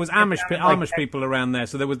lot of there was Amish people around there,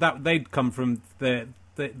 so there was that they'd come from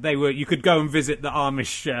they were. You could go and visit the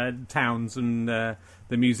Amish towns and the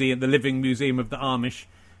museum, the living museum of the Amish.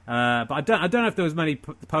 But I don't know if there was many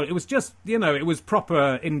Polish. It was just it was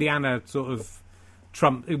proper Indiana sort of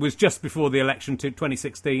Trump. It was just before the election to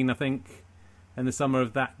 2016, I think, in the summer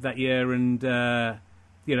of that year, and a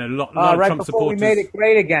lot of right Trump before supporters. We made it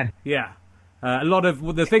great again. Yeah. A lot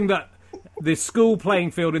of the thing that the school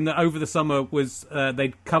playing field over the summer was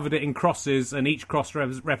they'd covered it in crosses, and each cross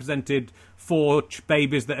represented 4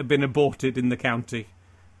 babies that had been aborted in the county.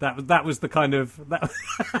 That was the kind of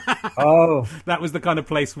that was the kind of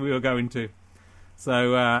place we were going to.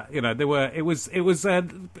 So it was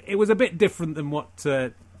a bit different than what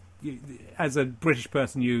as a British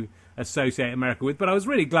person you associate America with. But I was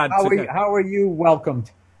really glad. How were you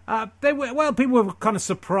welcomed? People were kind of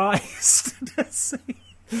surprised to see.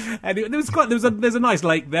 And there's a nice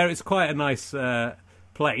lake there. It's quite a nice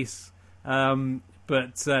place.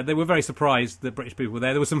 But they were very surprised that British people were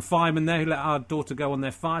there. There were some firemen there who let our daughter go on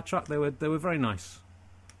their fire truck. They were very nice.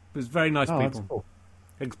 It was very nice people. That's cool.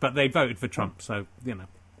 But they voted for Trump, so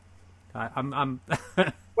I'm.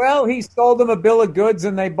 Well, he sold them a bill of goods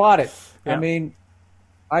and they bought it. Yeah. I mean,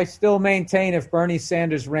 I still maintain if Bernie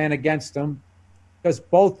Sanders ran against him, because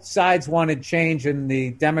both sides wanted change and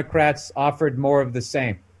the Democrats offered more of the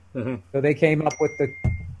same. Mm-hmm. So they came up with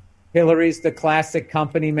Hillary's the classic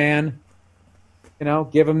company man.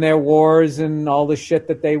 Give them their wars and all the shit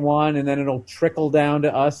that they want, and then it'll trickle down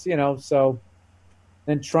to us, So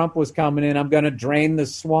then Trump was coming in, I'm going to drain the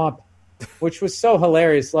swamp, which was so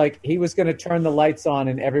hilarious. Like, he was going to turn the lights on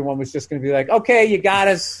and everyone was just going to be like, okay, you got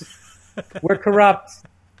us. We're corrupt.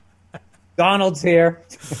 Donald's here.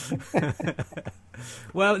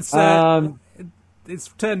 Well, it's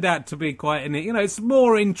turned out to be quite it's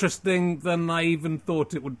more interesting than I even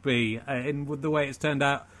thought it would be in the way it's turned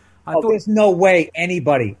out. There's no way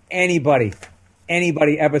anybody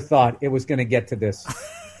ever thought it was going to get to this.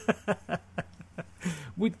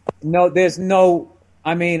 There's no.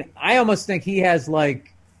 I mean, I almost think he has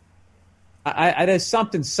there's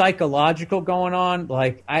something psychological going on.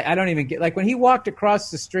 Like, I don't even get, like, when he walked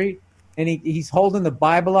across the street and he's holding the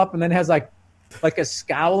Bible up and then has like a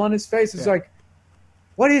scowl on his face. It's like,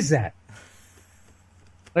 what is that?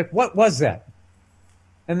 Like, what was that?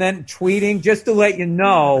 And then tweeting, just to let you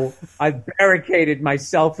know, I barricaded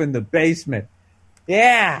myself in the basement.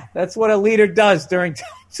 Yeah, that's what a leader does during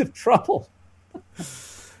times of trouble.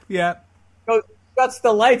 Yeah. So shuts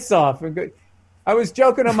the lights off. I was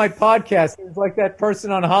joking on my podcast. It was like that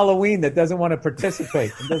person on Halloween that doesn't want to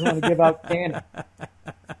participate and doesn't want to give out candy.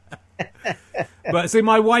 But see,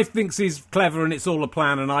 my wife thinks he's clever and it's all a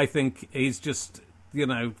plan, and I think he's just,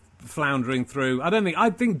 floundering through. I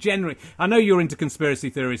think generally, I know you're into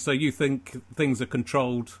conspiracy theories, so you think things are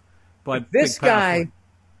controlled by this guy.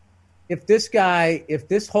 If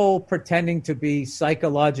this whole pretending to be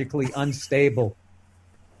psychologically unstable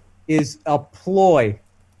is a ploy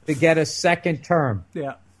to get a second term,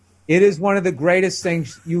 yeah, it is one of the greatest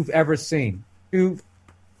things you've ever seen. To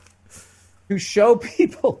show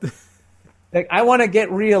people like, I want to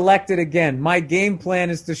get reelected again. My game plan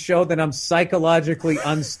is to show that I'm psychologically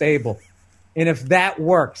unstable. And if that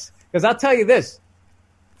works, because I'll tell you this,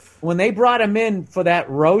 when they brought him in for that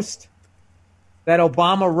roast, that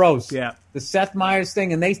Obama roast, yeah, the Seth Meyers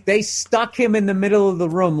thing, and they stuck him in the middle of the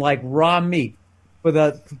room like raw meat for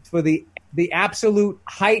the absolute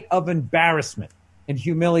height of embarrassment and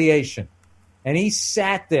humiliation. And he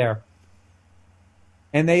sat there,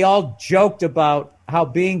 and they all joked about how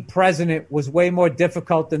being president was way more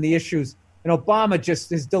difficult than the issues. And Obama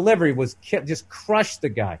his delivery just crushed the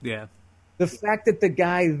guy. Yeah. The fact that the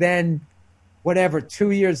guy then,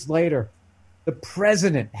 2 years later, the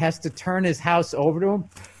president has to turn his house over to him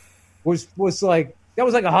was like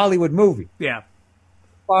a Hollywood movie. Yeah. As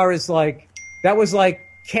far as that was like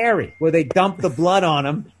Carrie, where they dumped the blood on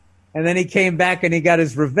him and then he came back and he got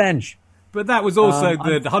his revenge. But that was also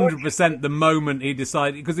the 100% the moment he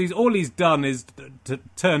decided, because all he's done is to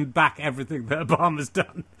turn back everything that Obama's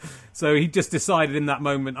done. So he just decided in that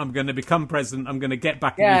moment, I'm going to become president, I'm going to get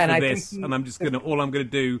back at you for this, and I'm just going to, all I'm going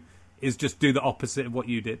to do is just do the opposite of what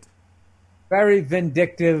you did. Very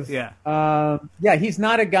vindictive. Yeah. He's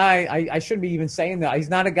not a guy, I shouldn't be even saying that. He's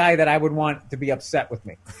not a guy that I would want to be upset with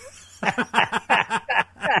me.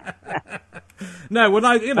 No, when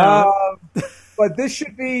but this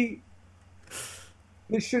should be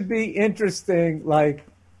interesting. Like,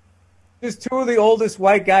 just two of the oldest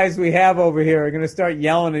white guys we have over here are going to start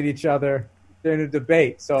yelling at each other during a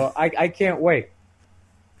debate. So I can't wait.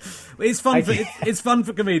 It's fun. It's fun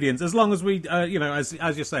for comedians, as long as we, as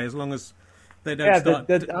you say, as long as they don't start.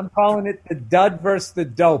 I'm calling it the dud versus the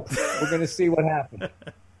dope. We're going to see what happens.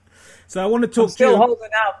 So I want to talk. I'm still holding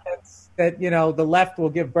out that the left will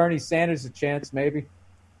give Bernie Sanders a chance. Maybe.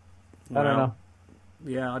 I don't know.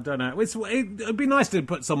 Yeah, I don't know. It'd be nice to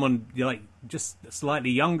put someone just slightly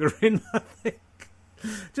younger in, I think.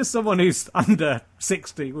 Just someone who's under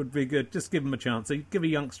 60 would be good. Just give them a chance. Give a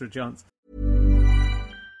youngster a chance.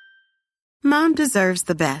 Mom deserves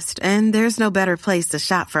the best, and there's no better place to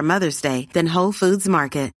shop for Mother's Day than Whole Foods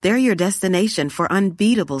Market. They're your destination for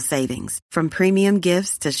unbeatable savings, from premium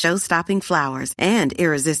gifts to show-stopping flowers and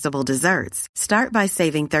irresistible desserts. Start by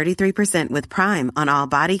saving 33% with Prime on all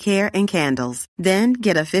body care and candles. Then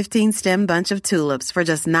get a 15-stem bunch of tulips for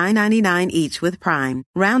just $9.99 each with Prime.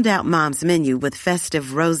 Round out Mom's menu with festive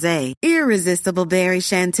rosé, irresistible berry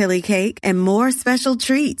chantilly cake, and more special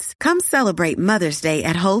treats. Come celebrate Mother's Day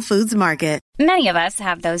at Whole Foods Market. Many of us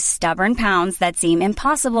have those stubborn pounds that seem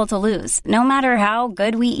impossible to lose, no matter how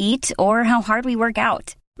good we eat or how hard we work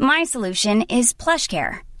out. My solution is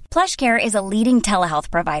PlushCare. PlushCare is a leading telehealth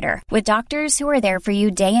provider with doctors who are there for you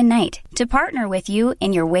day and night to partner with you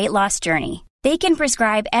in your weight loss journey. They can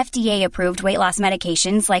prescribe FDA-approved weight loss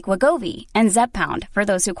medications like Wegovy and Zepbound for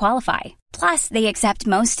those who qualify. Plus, they accept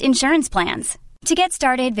most insurance plans. To get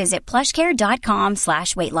started, visit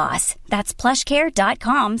plushcare.com/weightloss. That's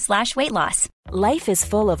plushcare.com/weightloss. Life is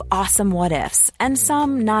full of awesome what-ifs, and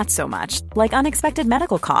some not so much, like unexpected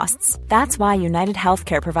medical costs. That's why United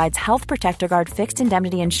Healthcare provides Health Protector Guard fixed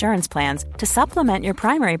indemnity insurance plans to supplement your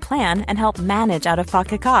primary plan and help manage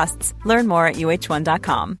out-of-pocket costs. Learn more at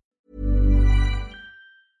uh1.com.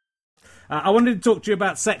 I wanted to talk to you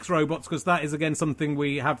about sex robots, because that is, again, something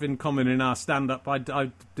we have in common in our stand-up. I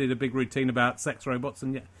did a big routine about sex robots,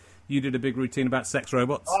 and you did a big routine about sex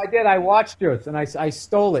robots. Oh, I did. I watched yours, and I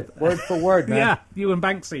stole it word for word, man. Yeah, you and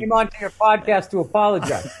Banksy. Came onto your podcast to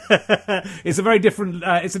apologize. It's a very different.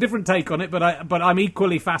 It's a different take on it, but I'm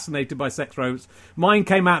equally fascinated by sex robots. Mine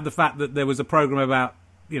came out of the fact that there was a program about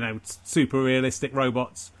super realistic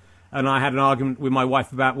robots, and I had an argument with my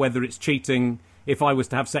wife about whether it's cheating. If I was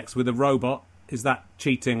to have sex with a robot, is that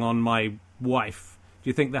cheating on my wife? Do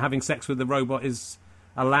you think that having sex with a robot is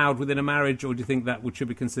allowed within a marriage, or do you think that should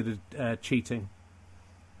be considered cheating?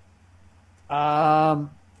 It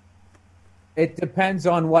depends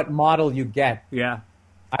on what model you get. Yeah.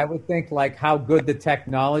 I would think how good the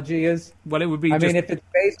technology is. Well, it would be. I mean, if it's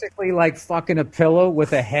basically like fucking a pillow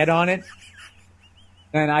with a head on it,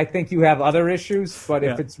 then I think you have other issues. But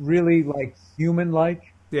if it's really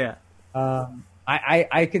human-like, yeah.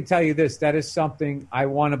 I can tell you this: that is something I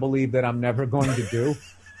want to believe that I'm never going to do,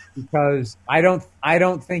 because I don't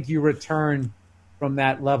think you return from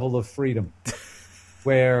that level of freedom,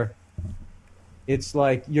 where it's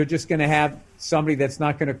like you're just going to have somebody that's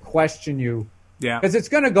not going to question you, because it's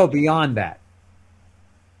going to go beyond that.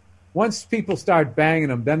 Once people start banging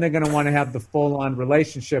them, then they're going to want to have the full-on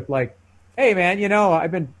relationship. Like, hey, man,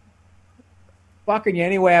 I've been fucking you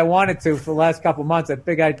any way I wanted to for the last couple months. I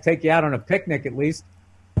figured I'd take you out on a picnic at least,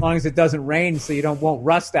 as long as it doesn't rain, so you won't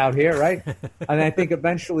rust out here, right? And I think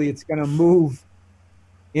eventually it's going to move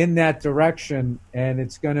in that direction, and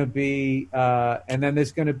it's going to be, and then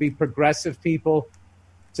there's going to be progressive people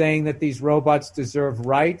saying that these robots deserve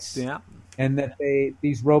rights, and that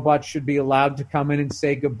these robots should be allowed to come in and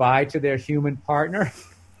say goodbye to their human partner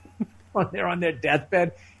when they're on their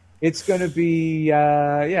deathbed. It's going to be,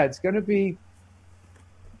 it's going to be.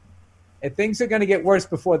 Things are going to get worse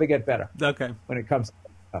before they get better. Okay. When it comes to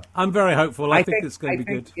stuff. I'm very hopeful. I think it's going to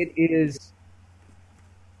be good. It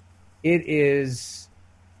is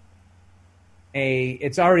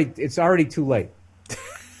it's already too late.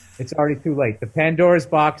 It's already too late. The Pandora's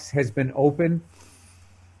box has been opened.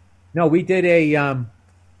 No, we did a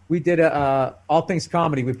All Things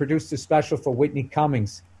Comedy. We produced a special for Whitney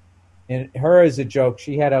Cummings. And her as a joke,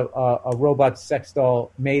 she had a robot sex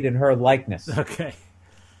doll made in her likeness. Okay.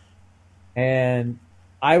 And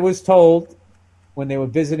I was told when they were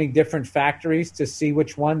visiting different factories to see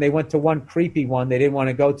which one. They went to one creepy one they didn't want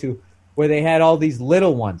to go to, where they had all these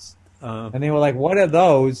little ones. And they were like, what are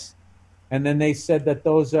those? And then they said that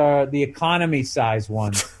those are the economy size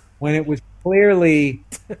ones, when it was clearly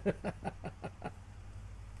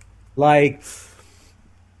like,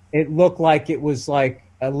 it looked like it was like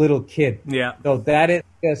a little kid. Yeah. So that is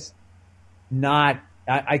just not,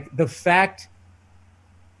 the fact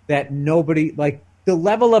that nobody, like, the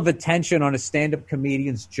level of attention on a stand-up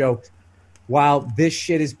comedian's joke while this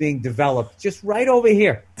shit is being developed, just right over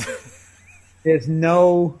here. There's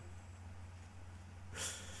no,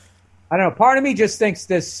 I don't know. Part of me just thinks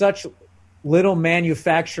there's such little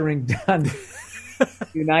manufacturing done in the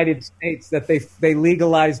United States that they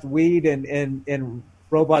legalized weed and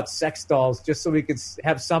robot sex dolls just so we could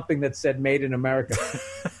have something that said "Made in America."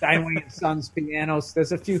 Steinway and Sons pianos.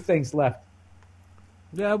 There's a few things left.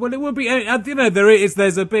 Yeah, well, it would be.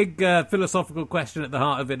 There's a big philosophical question at the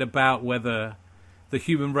heart of it about whether the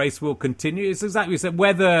human race will continue. It's exactly said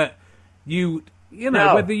whether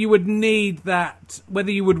whether you would need that,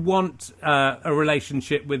 whether you would want a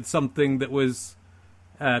relationship with something that was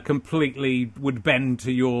completely would bend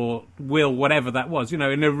to your will, whatever that was. In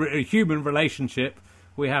a human relationship,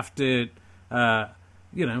 we have to,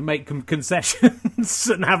 make concessions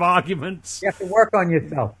and have arguments. You have to work on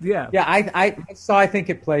yourself. Yeah. Yeah, I think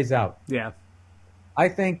it plays out. Yeah. I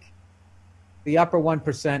think the upper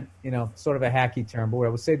 1%, sort of a hacky term, but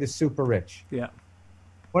we'll say the super rich. Yeah.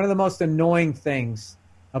 One of the most annoying things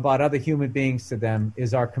about other human beings to them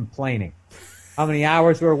is our complaining. How many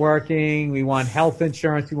hours we're working, we want health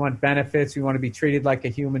insurance, we want benefits, we want to be treated like a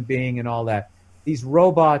human being and all that. These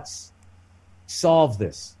robots solve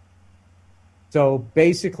this. So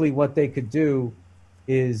basically what they could do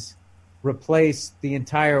is replace the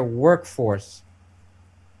entire workforce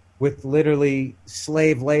with literally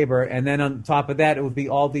slave labor, and then on top of that, it would be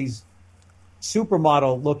all these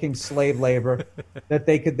supermodel-looking slave labor that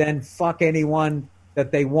they could then fuck anyone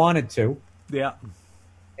that they wanted to. Yeah.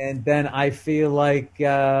 And then I feel like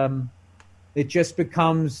it just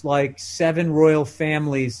becomes like 7 royal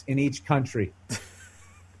families in each country,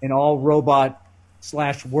 and all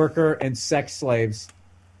robot/worker and sex slaves.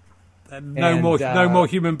 No more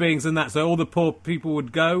human beings than that. So all the poor people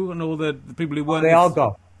would go, and all the people who weren't. They all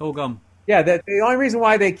go. All gone. Yeah, the only reason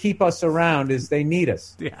why they keep us around is they need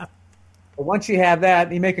us. Yeah. But once you have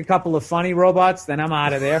that, you make a couple of funny robots, then I'm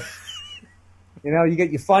out of there. You get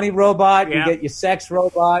your funny robot, You get your sex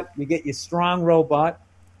robot, you get your strong robot,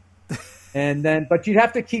 and then. But you'd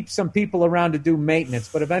have to keep some people around to do maintenance.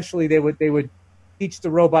 But eventually, they would teach the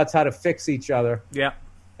robots how to fix each other. Yeah.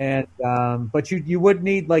 And but you would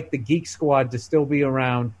need like the Geek Squad to still be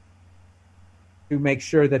around to make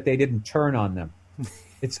sure that they didn't turn on them.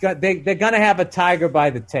 They're going to have a tiger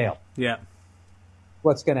by the tail. Yeah.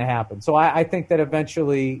 What's going to happen? So I think that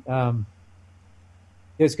eventually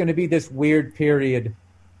there's going to be this weird period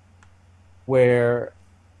where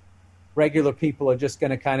regular people are just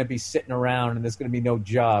going to kind of be sitting around, and there's going to be no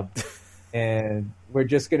job, and we're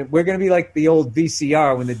going to be like the old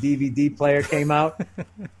VCR when the DVD player came out,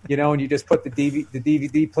 and you just put the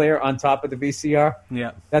DVD player on top of the VCR.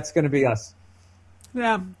 Yeah, that's going to be us.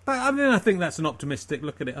 Yeah, but I think that's an optimistic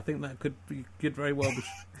look at it. I think that could very well be.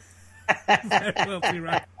 Very well be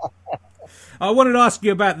right. I wanted to ask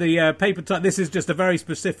you about the Paper Tiger. This is just a very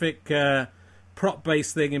specific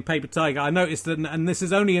prop-based thing in Paper Tiger. I noticed that, and this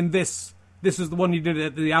is only in this. This is the one you did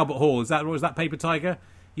at the Albert Hall. Was that Paper Tiger?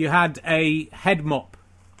 You had a head mop.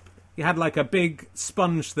 You had like a big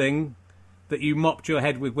sponge thing that you mopped your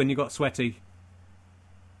head with when you got sweaty.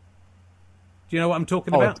 Do you know what I'm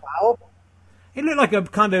talking about? A towel? It looked like a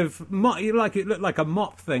kind of it looked like a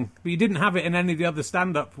mop thing, but you didn't have it in any of the other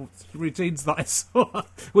stand-up routines that I saw.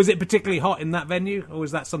 Was it particularly hot in that venue, or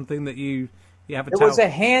was that something that you have a towel? It was a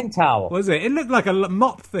hand towel. Was it? It looked like a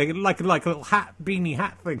mop thing, like a little beanie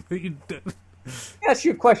hat thing that you did. That's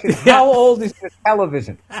your question. How old is your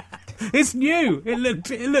television? It's new. It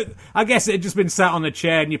looked. I guess it had just been sat on a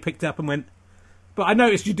chair and you picked it up and went. But I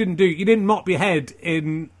noticed you didn't mop your head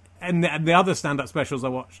in the other stand-up specials I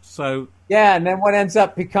watched. So yeah, and then what ends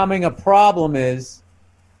up becoming a problem is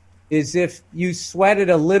if you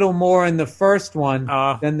sweated a little more in the first one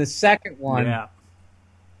than the second one. Yeah.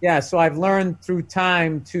 Yeah, so I've learned through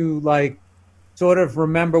time to like sort of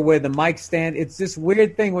remember where the mic stand. It's this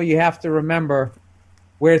weird thing where you have to remember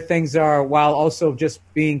where things are while also just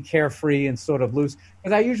being carefree and sort of loose.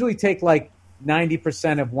 Because I usually take like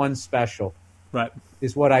 90% of one special. Right.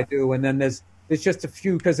 Is what I do, and then there's just a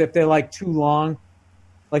few, because if they're like too long,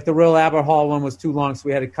 like the Royal Albert Hall one was too long, so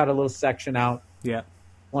we had to cut a little section out. Yeah.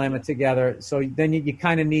 Slam it together. So then you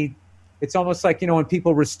kind of need It's almost like, when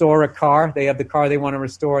people restore a car, they have the car they want to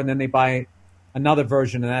restore, and then they buy another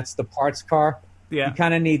version, and that's the parts car. Yeah. You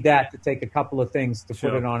kind of need that to take a couple of things to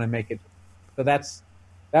Sure. put it on and make it. So that's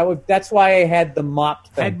why I had the mop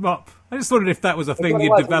thing. Head mop. I just wondered if that was a thing what it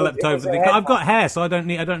you was. developed It over was the. a head I've got mop. hair, so I don't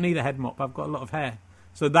need a head mop. I've got a lot of hair,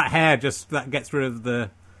 so that hair that gets rid of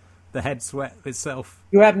the head sweat itself.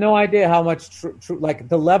 You have no idea how much, like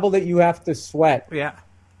the level that you have to sweat Yeah,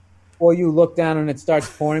 before you look down and it starts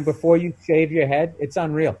pouring, before you shave your head. It's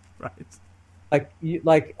unreal. right.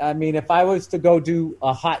 I mean, if I was to go do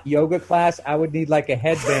a hot yoga class, I would need like a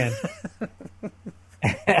headband.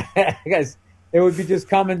 Because it would be just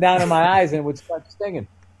coming down to my eyes and it would start stinging.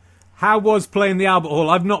 How was playing the Albert Hall?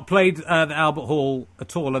 I've not played the Albert Hall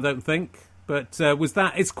at all, I don't think. But was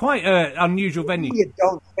that? It's quite an unusual venue. You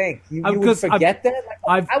don't think you would Because forget that?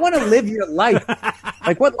 Like, I've- I want to live your life.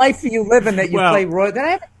 Like, what life are you living that you Well- play Roy? Did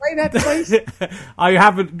I ever play that place? I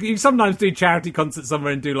haven't. You sometimes do charity concerts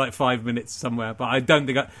somewhere and do like 5 minutes somewhere, but I don't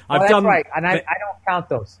think I've That's done. right, and I don't count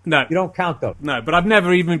those. No. You don't count those. No, but I've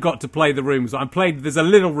never even got to play the rooms. There's a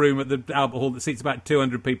little room at the Albert Hall that seats about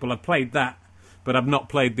 200 people. I've played that, but I've not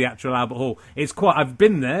played the actual Albert Hall. I've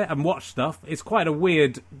been there and watched stuff. It's quite a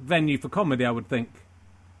weird venue for comedy, I would think.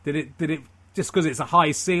 Did it just because it's a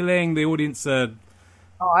high ceiling, the audience Oh,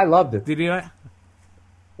 I loved it. did you?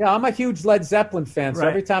 Yeah, I'm a huge Led Zeppelin fan, so Right.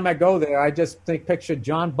 every time I go there, I just picture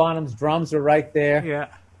John Bonham's drums are right there. Yeah.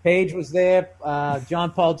 Page was there. John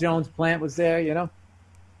Paul Jones' Plant was there.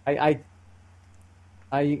 I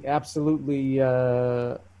absolutely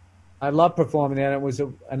I love performing there. And it was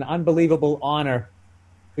an unbelievable honor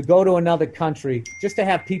to go to another country, just to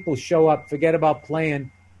have people show up, forget about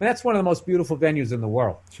playing. And that's one of the most beautiful venues in the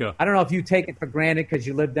world. Sure. I don't know if you take it for granted because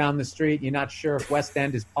you live down the street. You're not sure if West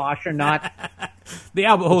End is posh or not. The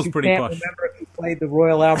Albert Hall's You pretty can't posh. remember if you played the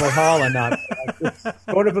Royal Albert Hall or not. It's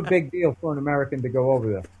sort of a big deal for an American to go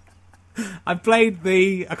over there. I've played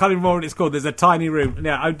I can't even remember what it's called. There's a tiny room.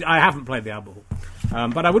 No, I haven't played the Albert Hall,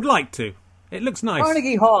 but I would like to. It looks nice.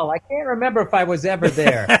 Carnegie Hall. I can't remember if I was ever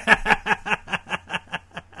there.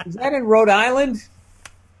 Is that in Rhode Island?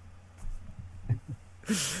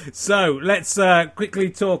 So let's quickly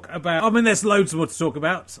talk about. I mean, there's loads more to talk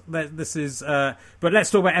about. But let's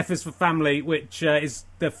talk about F is for Family, which is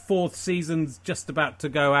the 4th season's just about to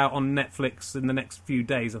go out on Netflix in the next few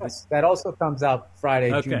days. I think. Yes, that also comes out Friday,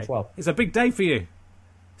 June Okay, 12th. it's a big day for you.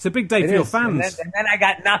 It's a big day It for your is. fans. And then I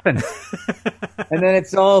got nothing. And then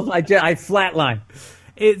it's all I flatline.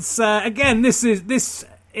 It's again. It's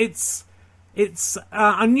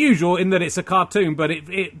unusual in that it's a cartoon, but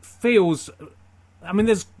it feels. I mean,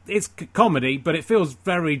 it's comedy, but it feels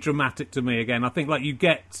very dramatic to me. Again, I think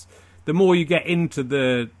the more you get into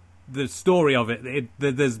the story of it,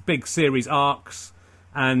 there's big series arcs,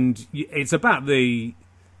 and it's about the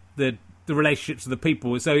relationships of the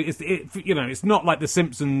people. So it's not like The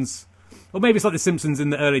Simpsons, or maybe it's like The Simpsons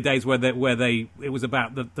in the early days where it was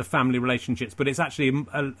about the family relationships, but it's actually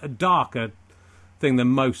a darker thing than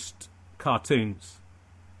most cartoons.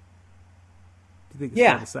 Do you think it's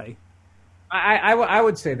fair to say? I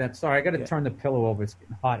would say that. Sorry, I got to turn the pillow over. It's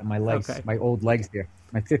getting hot in my legs, Okay. my old legs here,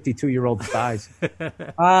 my 52-year-old thighs.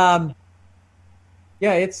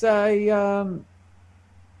 It's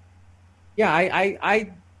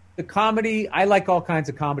the comedy. I like all kinds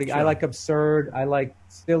of comedy. Sure. I like absurd. I like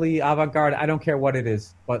silly, avant-garde. I don't care what it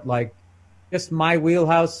is, but like just my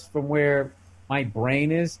wheelhouse from where my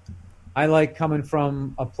brain is. I like coming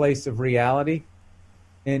from a place of reality,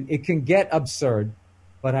 and it can get absurd.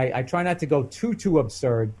 But I try not to go too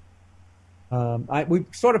absurd. We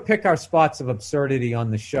sort of pick our spots of absurdity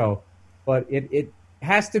on the show, but it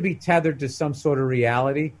has to be tethered to some sort of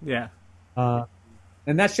reality. Yeah.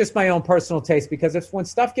 And that's just my own personal taste, because when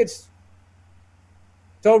stuff gets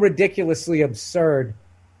so ridiculously absurd,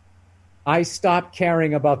 I stop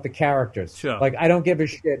caring about the characters. Sure. Like, I don't give a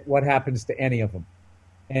shit what happens to any of them.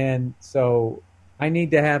 And so I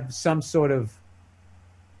need to have some sort of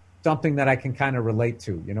something that I can kind of relate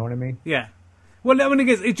to. You know what I mean? Yeah. Well, I mean,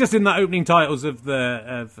 it's just in the opening titles of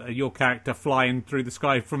your character flying through the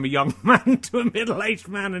sky from a young man to a middle-aged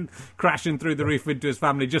man and crashing through the roof into his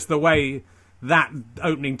family. Just the way that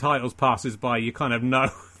opening titles passes by, you kind of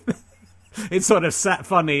know. It's sort of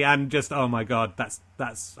funny and just, oh my god,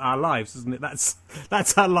 that's our lives, isn't it?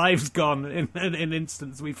 That's our lives gone in an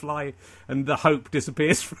instant. We fly and the hope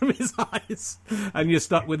disappears from his eyes, and you're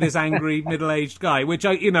stuck with this angry middle-aged guy, which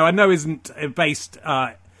I know isn't based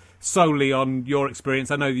solely on your experience.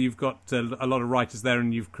 I know that you've got a lot of writers there,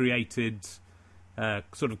 and you've created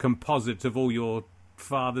sort of composite of all your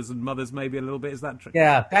fathers and mothers, maybe a little bit. Is that true?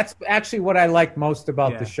 Yeah, that's actually what I like most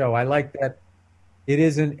about Yeah. the show. I like that it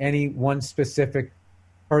isn't any one specific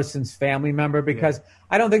person's family member, because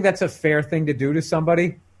I don't think that's a fair thing to do to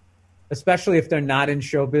somebody, especially if they're not in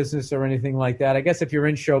show business or anything like that. I guess if you're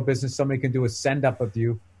in show business, somebody can do a send-up of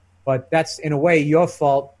you, but that's, in a way, your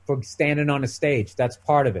fault for standing on a stage. That's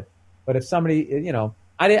part of it. But if somebody,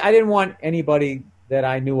 I didn't want anybody that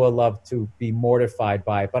I knew or loved to be mortified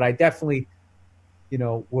by it, but I definitely,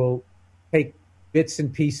 will take bits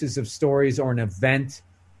and pieces of stories or an event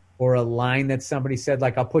or a line that somebody said,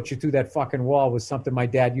 like, I'll put you through that fucking wall, was something my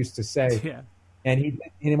dad used to say. Yeah. And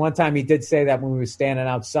one time he did say that when we were standing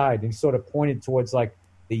outside, and he sort of pointed towards like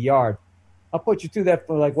the yard. I'll put you through that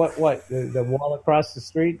for like what the wall across the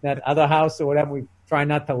street, that other house or whatever. We try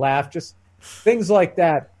not to laugh. Just things like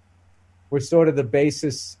that were sort of the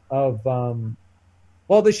basis of.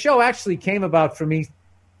 The show actually came about for me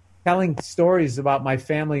telling stories about my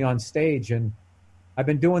family on stage, and I've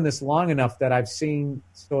been doing this long enough that I've seen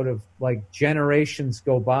sort of like generations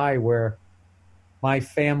go by where my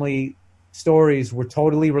family stories were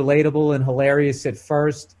totally relatable and hilarious at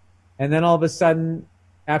first. And then all of a sudden,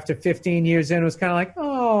 after 15 years in, it was kind of like,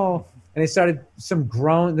 oh, and they started some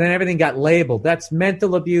groan. Then everything got labeled. That's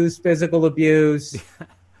mental abuse, physical abuse.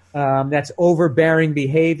 That's overbearing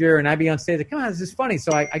behavior. And I'd be on stage like, come on, this is funny.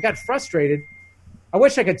 So I got frustrated. I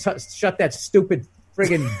wish I could shut that stupid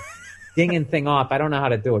friggin' dinging thing off. I don't know how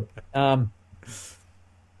to do it.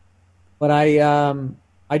 But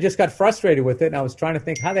I just got frustrated with it, and I was trying to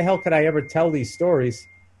think, how the hell could I ever tell these stories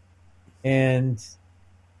and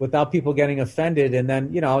without people getting offended? And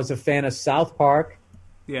then, I was a fan of South Park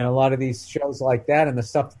and a lot of these shows like that, and the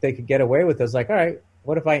stuff that they could get away with. I was like, all right,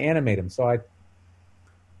 what if I animate them? So I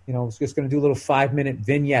was just going to do little 5-minute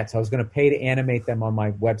vignettes. I was going to pay to animate them on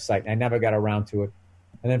my website, and I never got around to it.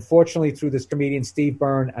 And then fortunately, through this comedian, Steve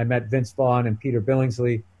Byrne, I met Vince Vaughn and Peter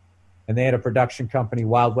Billingsley, and they had a production company,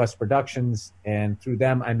 Wild West Productions. And through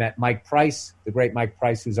them, I met Mike Price, the great Mike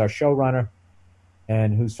Price, who's our showrunner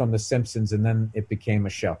and who's from The Simpsons. And then it became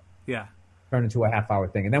a show. Yeah. Turned into a half-hour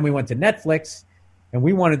thing. And then we went to Netflix, and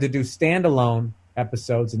we wanted to do standalone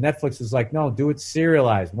episodes. And Netflix was like, no, do it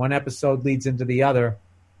serialized. One episode leads into the other.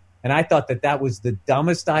 And I thought that was the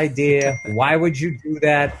dumbest idea. Why would you do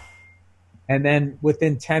that? And then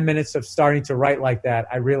within 10 minutes of starting to write like that,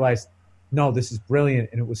 I realized, no, this is brilliant.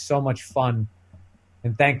 And it was so much fun.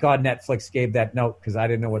 And thank God Netflix gave that note, because I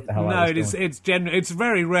didn't know what the hell I was doing. It's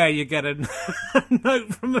very rare you get a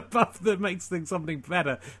note from above that makes things something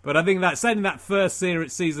better. But I think that, in that first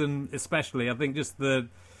season especially, I think just you're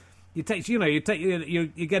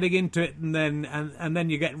getting into it, and then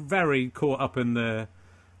you get very caught up in the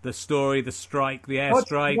story, the strike, the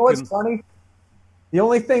airstrike. You know what's funny? The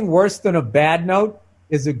only thing worse than a bad note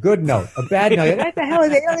is a good note. A bad note, what the hell?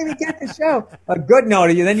 They don't even get the show. A good note,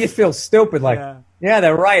 then you feel stupid. Like, yeah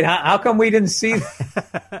they're right. How come we didn't see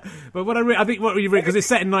that? But I think what you read, because it's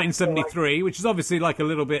set in 1973, which is obviously like a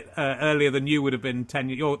little bit earlier than you would have been 10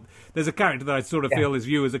 years. There's a character that I sort of feel is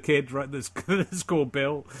you as a kid, right? That's called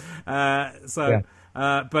Bill.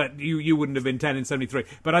 But you wouldn't have been 10 in 73.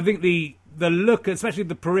 But I think the look, especially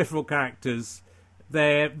the peripheral characters,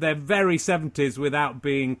 they're very 70s without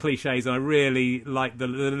being cliches. And I really like the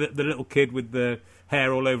little kid with the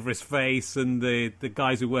hair all over his face, and the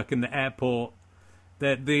guys who work in the airport.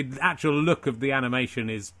 The actual look of the animation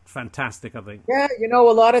is fantastic, I think. Yeah, a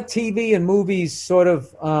lot of TV and movies sort of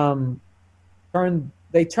turn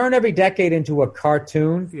every decade into a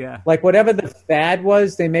cartoon. Yeah. Like whatever the fad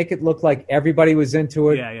was, they make it look like everybody was into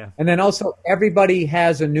it. Yeah. And then also everybody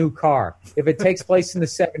has a new car. If it takes place in the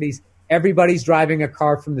 70s, everybody's driving a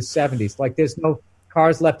car from the 70s. Like there's no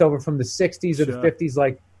cars left over from the 60s or the 50s.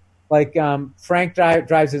 Like Frank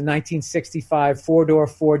drives a 1965 four-door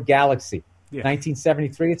Ford Galaxy.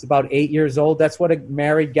 1973. It's about 8 years old. That's what a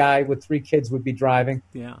married guy with 3 kids would be driving.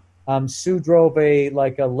 Yeah. Sue drove a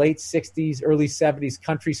late 60s, early 70s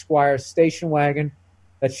Country Squire station wagon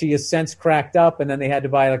that she has since cracked up, and then they had to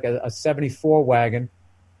buy like a 74 wagon.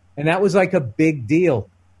 And that was like a big deal.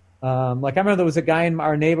 I remember there was a guy in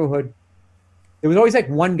our neighborhood. There was always like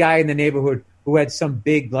one guy in the neighborhood who had some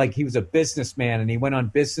big, like he was a businessman and he went on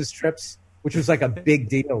business trips, which was like a big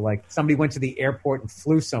deal. Like somebody went to the airport and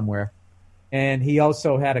flew somewhere. And he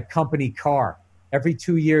also had a company car. Every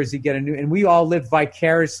 2 years he'd get a new, and we all lived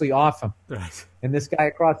vicariously off him. Right. And this guy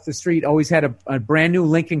across the street always had a brand new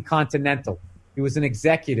Lincoln Continental. He was an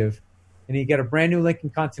executive, and he'd get a brand new Lincoln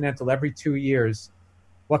Continental every 2 years.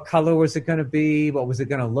 What color was it going to be? What was it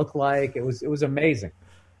going to look like? It was amazing.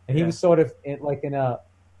 And he was sort of in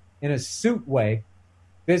a suit way,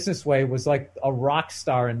 business way, was like a rock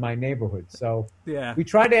star in my neighborhood. So we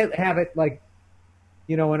tried to have it like,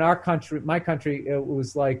 in our country, my country, it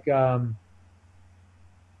was like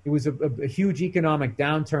it was a huge economic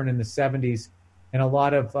downturn in the 70s, and a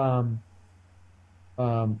lot of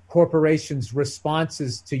corporations'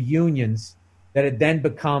 responses to unions that had then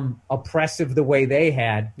become oppressive the way they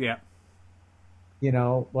had. Yeah. You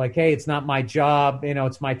know, like, hey, it's not my job. You know,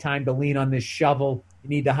 it's my time to lean on this shovel. You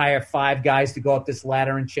need to hire 5 guys to go up this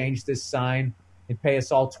ladder and change this sign and pay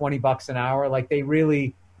us all $20 an hour. Like, they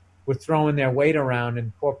really were throwing their weight around,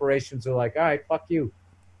 and corporations are like, all right, fuck you.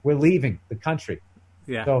 We're leaving the country.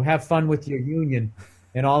 Yeah. So have fun with your union.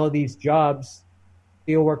 And all of these jobs,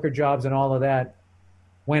 steelworker jobs and all of that,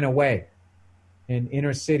 went away. And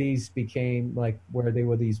inner cities became like where they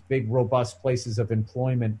were these big, robust places of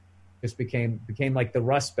employment, just became like the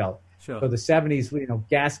Rust Belt. Sure. So the 70s, you know,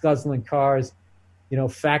 gas guzzling cars, you know,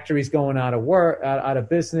 factories going out of work, out of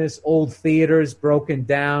business, old theaters broken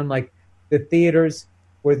down. Like the theaters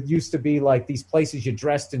where it used to be like these places you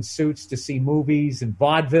dressed in suits to see movies and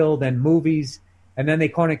vaudeville, then movies. And then they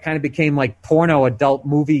kind of became like porno adult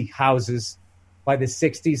movie houses by the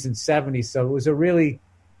 60s and 70s. So it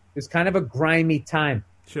was kind of a grimy time.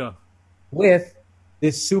 Sure. With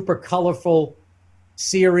this super colorful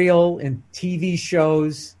serial and TV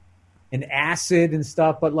shows and acid and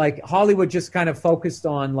stuff. But like Hollywood just kind of focused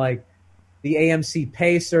on like the AMC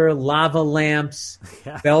Pacer, lava lamps,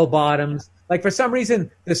 bell bottoms. Like for some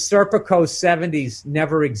reason, the Serpico 70s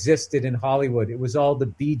never existed in Hollywood. It was all the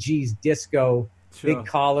Bee Gees disco, big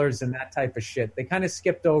collars and that type of shit. They kind of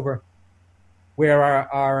skipped over where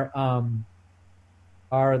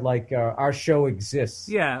our show exists.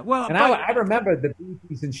 Yeah, well, and I remember the Bee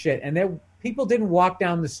Gees and shit, and people didn't walk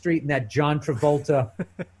down the street in that John Travolta,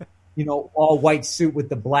 you know, all white suit with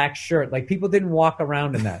the black shirt. Like people didn't walk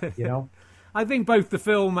around in that, you know. I think both the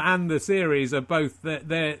film and the series are both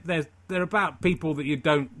they're about people that you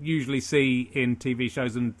don't usually see in TV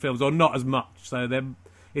shows and films, or not as much. So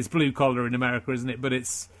it's blue collar in America, isn't it? But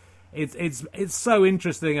it's so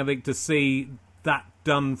interesting, I think, to see that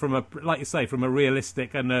done from like you say, from a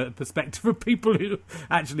realistic and a perspective of people who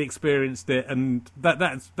actually experienced it. And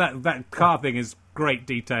that car thing is great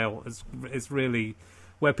detail. It's really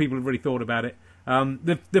where people have really thought about it.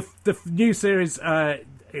 The new series. I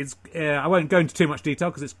won't go into too much detail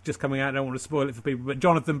because it's just coming out. I don't want to spoil it for people. But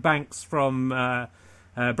Jonathan Banks from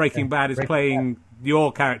Breaking Bad is playing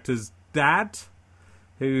your character's dad,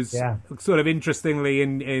 who's sort of interestingly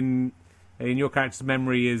in your character's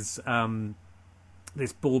memory is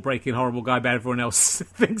this ball-breaking, horrible guy, but everyone else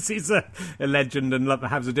thinks he's a legend and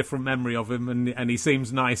has a different memory of him, and he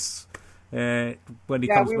seems nice when he comes back.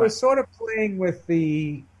 Yeah, we were sort of playing with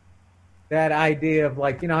that idea of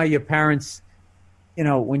like, you know, how your parents, you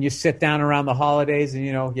know, when you sit down around the holidays and,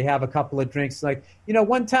 you know, you have a couple of drinks, like, you know,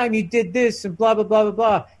 one time you did this and blah, blah, blah, blah,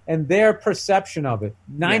 blah. And their perception of it,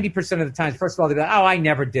 90% of the times, first of all, they're like, oh, I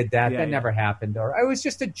never did that. That never happened. Or it was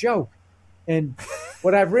just a joke. And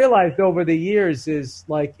what I've realized over the years is,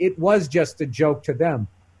 like, it was just a joke to them.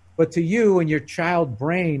 But to you and your child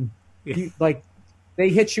brain, like, they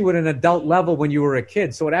hit you at an adult level when you were a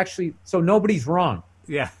kid. So nobody's wrong.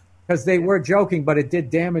 Yeah. Because they were joking, but it did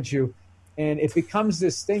damage you. And it becomes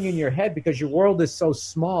this thing in your head because your world is so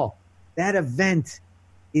small. That event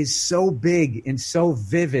is so big and so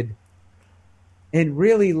vivid and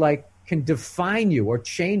really, like, can define you or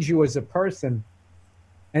change you as a person.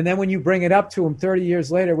 And then when you bring it up to them 30 years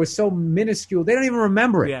later, it was so minuscule, they don't even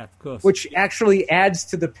remember it. Yeah, of course. Which actually adds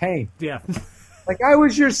to the pain. Yeah. Like, I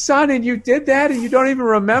was your son and you did that and you don't even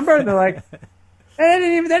remember? And they're like, that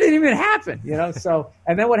didn't even happen, you know? So,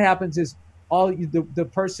 and then what happens is the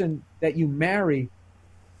person that you marry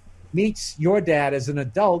meets your dad as an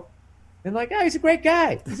adult and like, oh, he's a great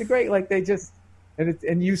guy. He's a great, like, they just,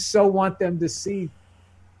 and you so want them to see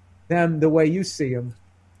them the way you see them.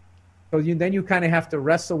 So then you kind of have to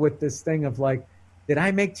wrestle with this thing of like, did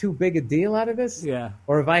I make too big a deal out of this? Yeah.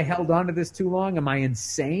 Or have I held on to this too long? Am I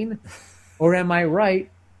insane? Or am I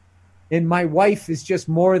right? And my wife is just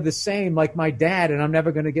more of the same like my dad, and I'm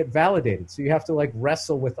never going to get validated. So you have to like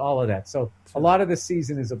wrestle with all of that. So a lot of the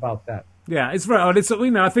season is about that. Yeah, it's right. It's,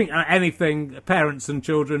 you know, I think anything, parents and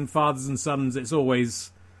children, fathers and sons, it's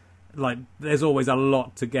always like there's always a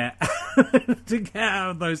lot to get to get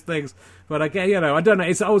out of those things. But I get, you know, I don't know.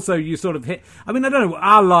 It's also you sort of hit. I mean, I don't know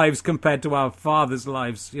our lives compared to our fathers'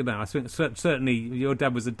 lives. You know, I think certainly your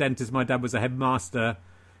dad was a dentist, my dad was a headmaster.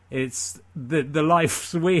 It's the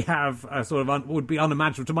lives we have are sort of would be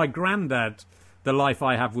unimaginable. To my granddad, the life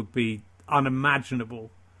I have would be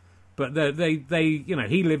unimaginable. But they you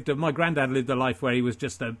know, my granddad lived a life where he was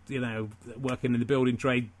just working in the building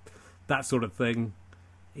trade, that sort of thing.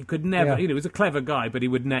 He could never, you know, he was a clever guy, but he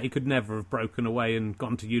could never have broken away and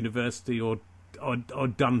gone to university or or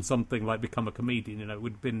done something like become a comedian. It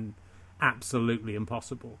would have been absolutely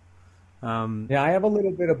impossible. Yeah, I have a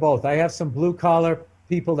little bit of both. I have some blue collar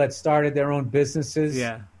people that started their own businesses.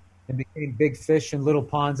 Yeah. And became big fish in little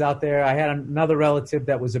ponds out there. I had another relative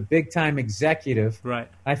that was a big-time executive. Right.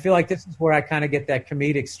 I feel like this is where I kind of get that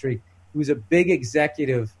comedic streak. He was a big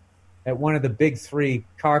executive at one of the big 3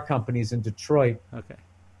 car companies in Detroit. Okay.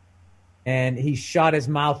 And he shot his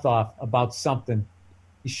mouth off about something.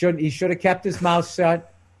 He should have kept his mouth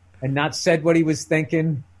shut and not said what he was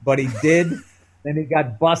thinking, but he did. Then he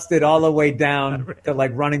got busted all the way down to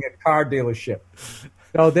like running a car dealership.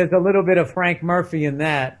 So there's a little bit of Frank Murphy in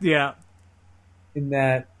that. Yeah. In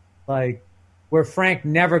that, like, where Frank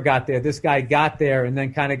never got there. This guy got there and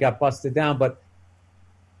then kind of got busted down. But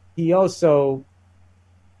he also,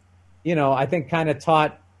 I think kind of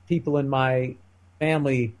taught people in my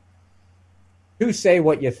family to say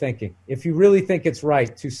what you're thinking. If you really think it's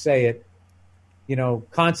right, to say it.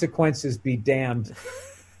 Consequences be damned.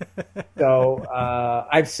 So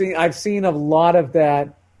I've seen a lot of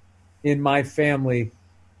that in my family,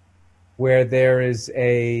 where there is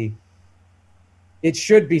it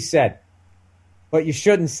should be said, but you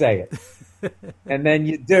shouldn't say it. And then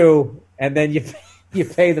you do, and then you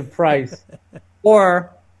pay the price.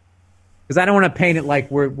 Or, because I don't want to paint it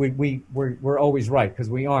like we're always right, because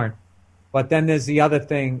we aren't. But then there's the other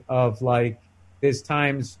thing of like, there's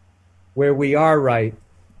times where we are right,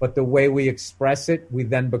 but the way we express it, we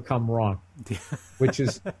then become wrong, which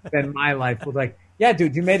has been my life. We're like, yeah,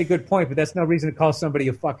 dude, you made a good point, but that's no reason to call somebody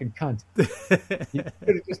a fucking cunt. You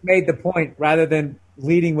could have just made the point rather than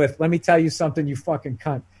leading with, let me tell you something, you fucking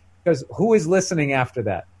cunt. Because who is listening after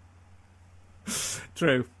that?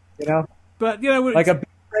 True. But, like a big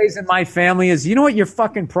phrase in my family is, you know what your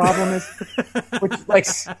fucking problem is? Which, like,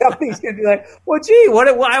 somebody's going to be like, well, gee,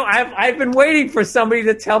 I've been waiting for somebody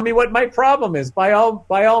to tell me what my problem is. By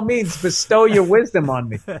all means, bestow your wisdom on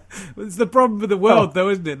me. It's the problem with the world, though,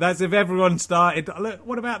 isn't it? That's if everyone started, look,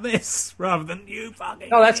 what about this? Rather than you fucking...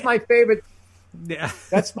 No, that's my favorite. Yeah.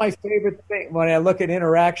 That's my favorite thing when I look at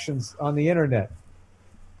interactions on the internet.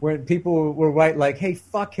 When people will write like, hey,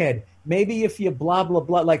 fuckhead, maybe if you blah, blah,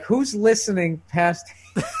 blah. Like, who's listening past,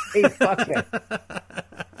 hey, fuckhead?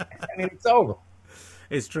 I mean, it's over.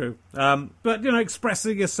 It's true. But,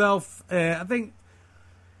 expressing yourself, I think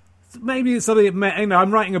maybe it's something,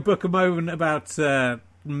 I'm writing a book at the moment about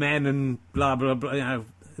men and blah, blah, blah.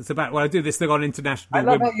 It's about, I do this thing on international... I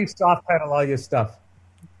love how you soft pedal all your stuff.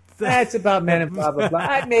 It's about men and blah, blah, blah.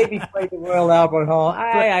 I maybe played the Royal Albert Hall.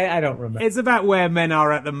 I don't remember. It's about where men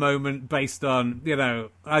are at the moment based on,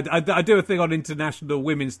 I do a thing on International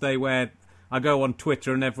Women's Day where I go on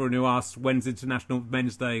Twitter and everyone who asks, when's International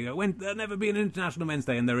Men's Day? There'll never be an International Men's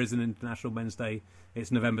Day, and there is an International Men's Day.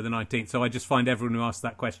 It's November the 19th. So I just find everyone who asks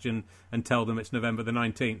that question and tell them it's November the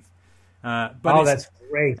 19th. That's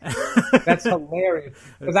great. That's hilarious.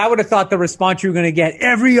 Because I would have thought the response you were going to get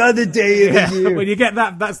every other day of the year. When you get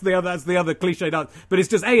that, that's the other cliche dance. But it's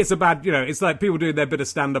just it's about it's like people doing their bit of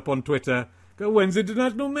stand up on Twitter. Go, when's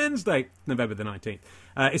International Men's Day? November the 19th.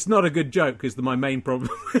 It's not a good joke is my main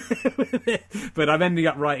problem with it. But I'm ending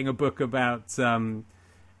up writing a book about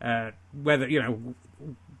whether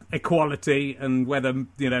equality and whether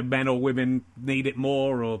men or women need it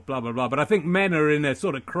more or blah blah blah. But I think men are in a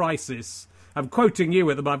sort of crisis. I'm quoting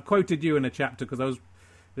you I've quoted you in a chapter because I was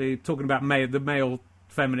talking about the male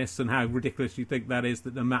feminists and how ridiculous you think that is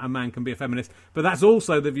that a man can be a feminist. But that's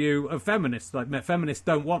also the view of feminists. Like feminists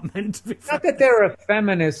don't want men to be feminists. Not that they're a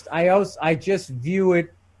feminist. I just view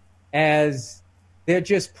it as they're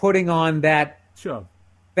just putting on that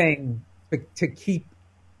thing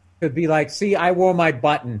to be like, see, I wore my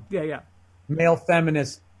button. Yeah. Male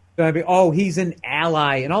feminist. Gonna be, he's an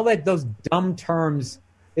ally and all that. Those dumb terms.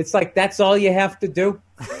 It's like that's all you have to do.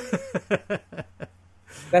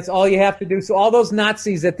 That's all you have to do. So all those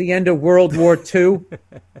Nazis at the end of World War II,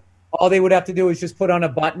 all they would have to do is just put on a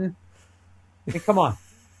button. I mean, come on.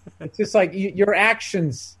 It's just like your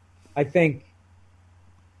actions, I think,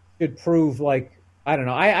 should prove like, I don't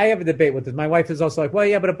know. I have a debate with this. My wife is also like, well,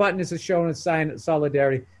 yeah, but a button is a show and a sign of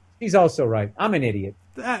solidarity. She's also right. I'm an idiot.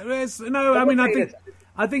 I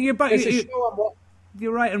think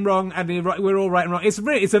you're right and wrong, and we're all right and wrong. It's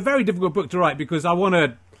a very difficult book to write because I want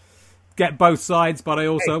to get both sides, but I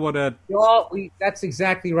also want to... That's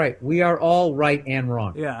exactly right. We are all right and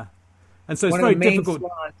wrong. Yeah. And so it's very difficult.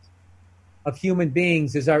 One of the main flaws of human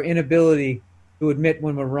beings is our inability to admit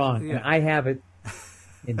when we're wrong. Yeah. And I have it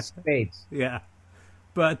in spades. Yeah.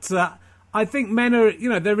 But I think men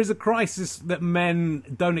are, there is a crisis that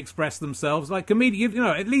men don't express themselves. Like comedians,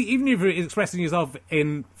 at least, even if you're expressing yourself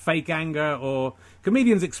in fake anger, or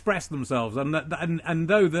comedians express themselves, and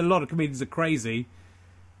though a lot of comedians are crazy,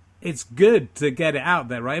 it's good to get it out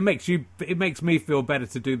there, right? It makes me feel better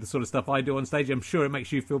to do the sort of stuff I do on stage. I'm sure it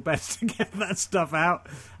makes you feel better to get that stuff out.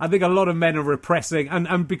 I think a lot of men are repressing,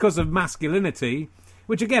 and because of masculinity.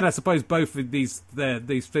 Which again, I suppose both of these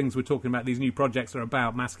things we're talking about, these new projects, are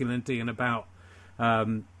about masculinity and about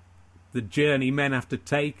the journey men have to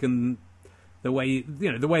take, and the way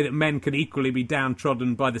that men can equally be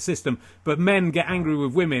downtrodden by the system. But men get angry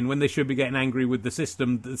with women when they should be getting angry with the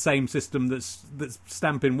system. The same system that's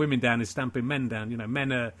stamping women down is stamping men down.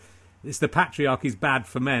 It's the patriarchy's bad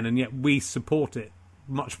for men, and yet we support it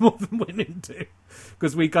much more than women do,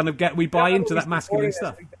 because we buy into that masculine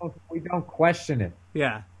stuff. We don't question it.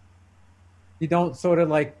 Yeah. You don't sort of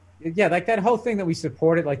like that whole thing that we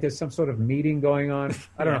support it, like there's some sort of meeting going on.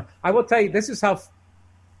 I don't know. I will tell you,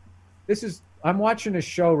 I'm watching a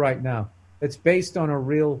show right now that's based on a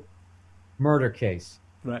real murder case.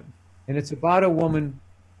 Right. And it's about a woman.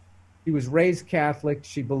 She was raised Catholic.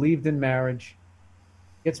 She believed in marriage.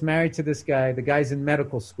 Gets married to this guy. The guy's in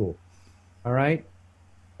medical school. All right.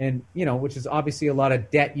 And, which is obviously a lot of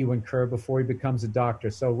debt you incur before he becomes a doctor.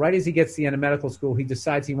 So right as he gets to the end of medical school, he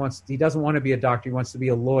decides he doesn't want to be a doctor. He wants to be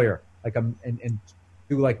a lawyer, and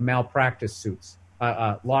do like malpractice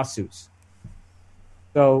lawsuits.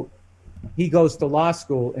 So he goes to law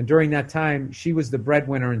school, and during that time, she was the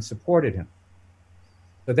breadwinner and supported him.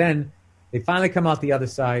 So then they finally come out the other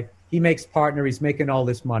side. He makes partner. He's making all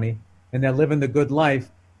this money, and they're living the good life.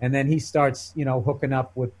 And then he starts, hooking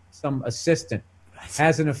up with some assistant.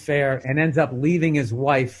 Has an affair, and ends up leaving his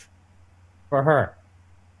wife for her.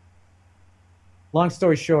 Long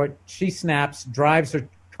story short, she snaps, drives her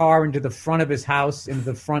car into the front of his house, into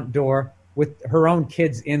the front door, with her own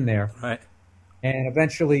kids in there. Right. And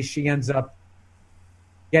eventually she ends up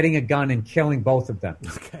getting a gun and killing both of them.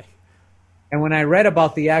 Okay. And when I read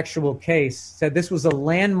about the actual case, said this was a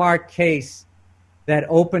landmark case that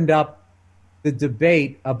opened up the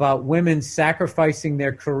debate about women sacrificing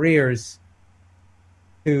their careers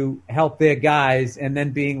to help their guys and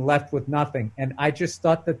then being left with nothing. And I just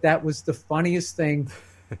thought that was the funniest thing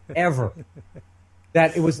ever.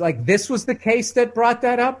 That it was like, this was the case that brought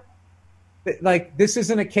that up. Like, this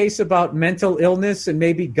isn't a case about mental illness and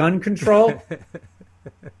maybe gun control.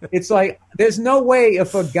 It's like, there's no way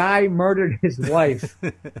if a guy murdered his wife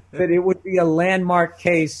that it would be a landmark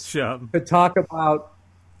case to talk about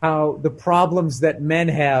how the problems that men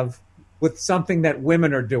have with something that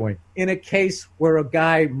women are doing in a case where a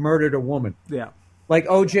guy murdered a woman. Yeah. Like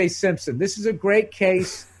O.J. Simpson. This is a great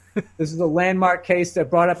case. This is a landmark case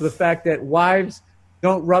that brought up the fact that wives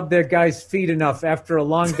don't rub their guys' feet enough after a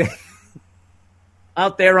long day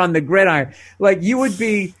out there on the gridiron. Like, you would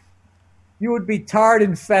be tarred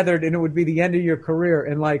and feathered, and it would be the end of your career.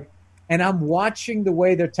 And I'm watching the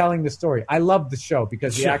way they're telling the story. I love the show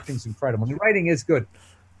because the acting's incredible. The writing is good.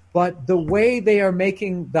 But the way they are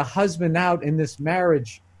making the husband out in this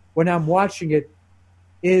marriage, when I'm watching it,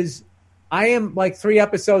 is I am like 3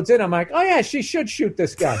 episodes in. I'm like, oh, yeah, she should shoot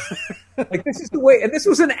this guy. Like, this is the way. And this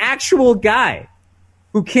was an actual guy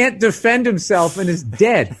who can't defend himself and is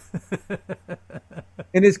dead.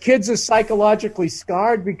 And his kids are psychologically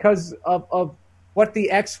scarred because of what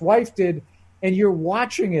the ex-wife did. And you're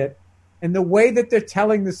watching it. And the way that they're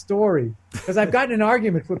telling the story, because I've gotten in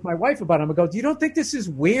arguments with my wife about it. I go, you don't think this is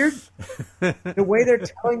weird? The way they're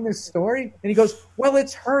telling this story? And he goes, well,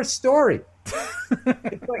 it's her story.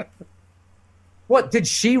 It's like, what, did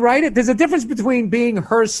she write it? There's a difference between being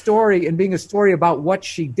her story and being a story about what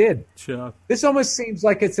she did. Sure. This almost seems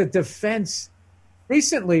like it's a defense.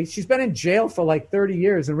 Recently, she's been in jail for like 30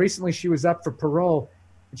 years, and recently she was up for parole.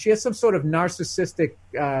 And she has some sort of narcissistic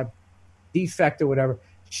defect or whatever.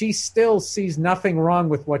 She still sees nothing wrong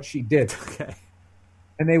with what she did. Okay.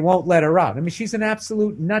 And they won't let her out. I mean, she's an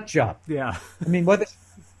absolute nut job. Yeah. I mean, whether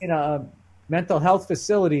she's in a mental health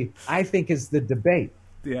facility, I think is the debate.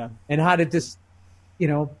 Yeah. And how to just,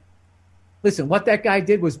 listen, what that guy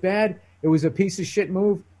did was bad. It was a piece of shit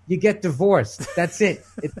move. You get divorced. That's it.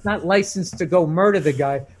 It's not licensed to go murder the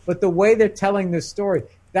guy. But the way they're telling this story,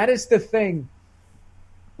 that is the thing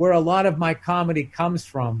where a lot of my comedy comes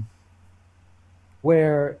from,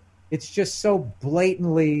 where it's just so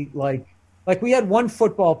blatantly like we had one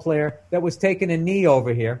football player that was taking a knee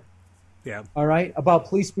over here. Yeah. All right. About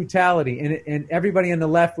police brutality. And everybody on the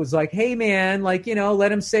left was like, hey, man, let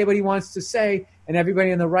him say what he wants to say. And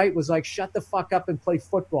everybody on the right was like, shut the fuck up and play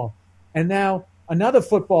football. And now another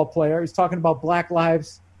football player is talking about Black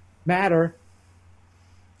Lives Matter.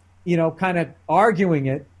 kind of arguing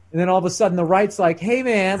it. And then all of a sudden the right's like, hey,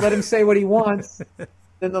 man, let him say what he wants.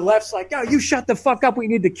 Then the left's like, oh, you shut the fuck up. We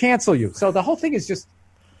need to cancel you. So the whole thing is just,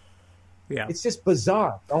 it's just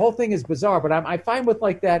bizarre. The whole thing is bizarre. But I find with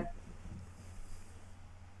like that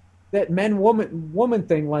man-woman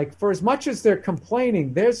thing, like for as much as they're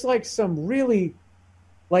complaining, there's like some really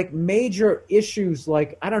like major issues,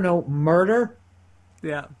 like, I don't know, murder.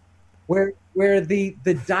 Yeah. Where the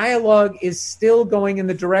dialogue is still going in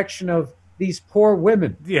the direction of these poor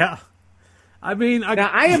women. Yeah. I mean, now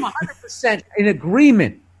I am 100% in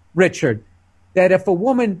agreement, Richard, that if a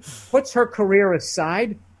woman puts her career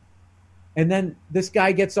aside and then this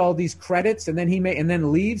guy gets all these credits and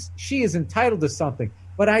then leaves, she is entitled to something.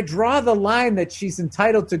 But I draw the line that she's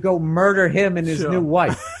entitled to go murder him and his new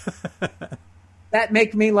wife. That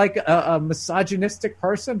make me like a misogynistic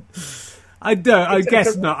person? I don't. I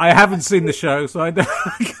guess not. I haven't seen the show, so I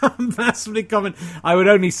can't massively comment. I would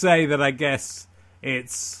only say that I guess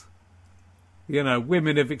it's,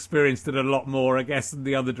 women have experienced it a lot more, I guess, in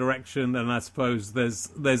the other direction. And I suppose there's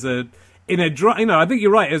I think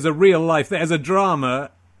you're right. As a real life, as a drama,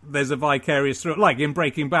 there's a vicarious thrill. Like in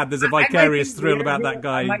Breaking Bad, there's a vicarious thrill about that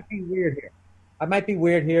guy. I might be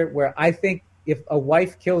weird here, where I think if a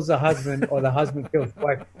wife kills a husband or the husband kills a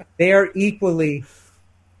wife, they are equally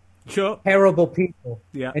terrible people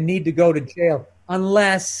and need to go to jail,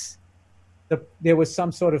 unless there was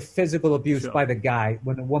some sort of physical abuse by the guy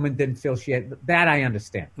when the woman didn't feel she had. That I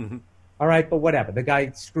understand. Mm-hmm. All right, but whatever. The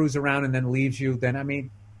guy screws around and then leaves you. Then, I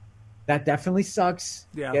mean, that definitely sucks.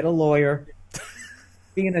 Yeah. Get a lawyer.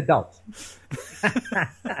 Be an adult.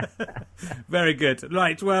 Very good.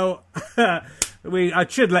 Right, well, I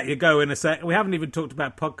should let you go in a sec. We haven't even talked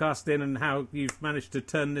about podcasting and how you've managed to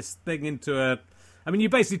turn this thing into you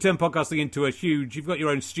basically turned podcasting into you've got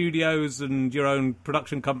your own studios and your own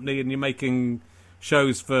production company, and you're making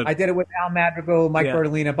shows for... I did it with Al Madrigal, Mike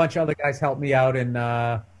Bertolini, a bunch of other guys helped me out, and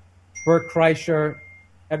Bert Kreischer,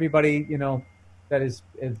 everybody, that has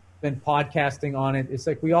been podcasting on it. It's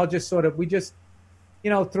like we all just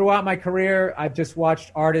throughout my career, I've just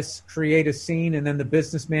watched artists create a scene, and then the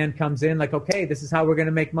businessman comes in like, okay, this is how we're going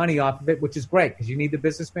to make money off of it, which is great because you need the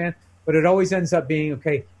businessman. But it always ends up being,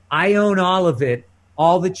 okay, I own all of it.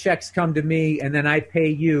 All the checks come to me, and then I pay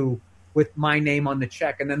you with my name on the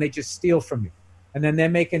check, and then they just steal from you. And then they're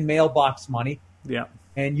making mailbox money. Yeah.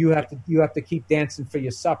 And you have to keep dancing for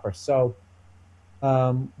your supper. So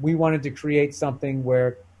we wanted to create something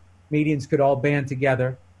where comedians could all band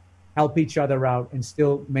together, help each other out, and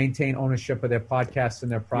still maintain ownership of their podcasts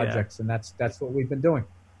and their projects. And that's what we've been doing.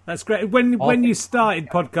 That's great. When you started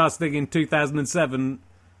podcasting in 2007,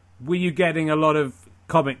 were you getting a lot of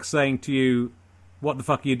comics saying to you, what the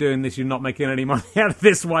fuck are you doing this? You're not making any money out of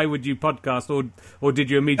this. Why would you podcast? Or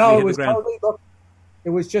did you immediately hit the ground?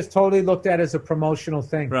 It was just totally looked at as a promotional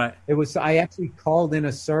thing. Right. I actually called in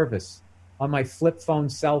a service on my flip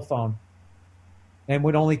phone cell phone and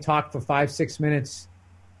would only talk for 5-6 minutes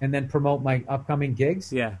and then promote my upcoming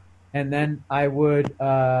gigs. Yeah. And then I would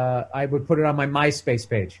put it on my MySpace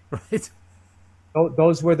page. Right.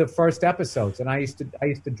 Those were the first episodes, and I used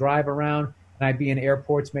to drive around, and I'd be in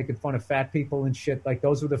airports making fun of fat people and shit. Like,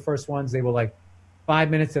 those were the first ones. They were like 5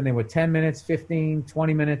 minutes, and they were 10 minutes, 15,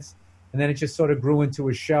 20 minutes, and then it just sort of grew into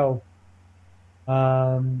a show.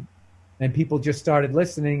 And people just started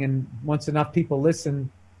listening, and once enough people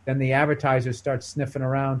listen, then the advertisers start sniffing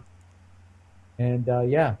around. And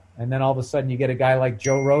and then all of a sudden you get a guy like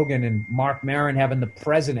Joe Rogan and Mark Maron having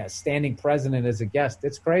the standing president as a guest.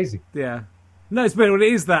 It's crazy. Yeah. No, it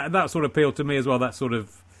is that sort of appeal to me as well, that sort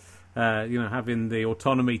of, having the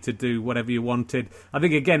autonomy to do whatever you wanted. I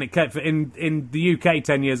think, again, it kept in the UK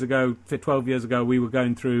 10 years ago, 12 years ago, we were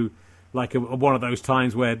going through like one of those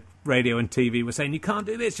times where radio and TV were saying, you can't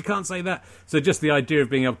do this, you can't say that. So just the idea of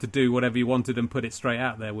being able to do whatever you wanted and put it straight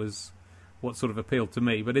out there was what sort of appealed to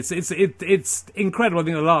me. But it's incredible, I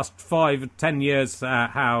think, the last 5-10 years,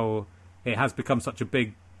 how it has become such a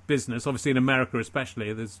big business. Obviously in America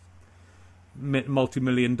especially, there's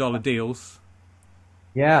multi-million-dollar deals.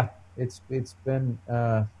 Yeah, it's been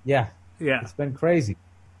it's been crazy.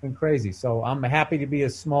 It's been crazy. So I'm happy to be a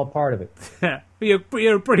small part of it.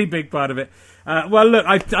 You're a pretty big part of it. Well, look,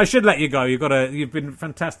 I should let you go. You've been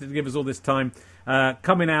fantastic to give us all this time.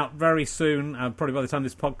 Coming out very soon, probably by the time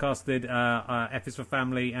this podcast did, F is for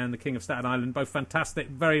Family and The King of Staten Island, both fantastic,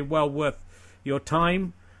 very well worth your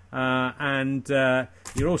time. And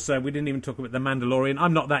you're also, we didn't even talk about The Mandalorian.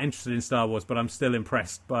 I'm not that interested in Star Wars, but I'm still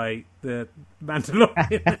impressed by The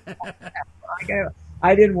Mandalorian.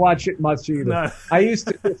 I didn't watch it much either. No. I used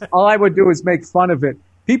to, all I would do is make fun of it.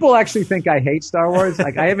 People actually think I hate Star Wars.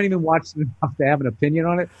 Like, I haven't even watched it enough to have an opinion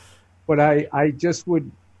on it. but I just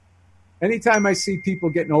would. Anytime I see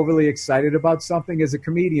people getting overly excited about something, as a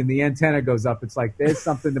comedian, the antenna goes up. It's like there's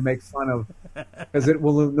something to make fun of because it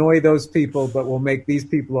will annoy those people, but will make these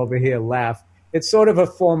people over here laugh. It's sort of a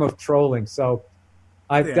form of trolling. So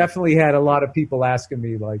I've definitely had a lot of people asking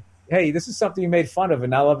me, like, hey, this is something you made fun of,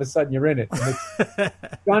 and now all of a sudden you're in it.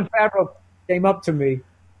 Jon Favreau came up to me.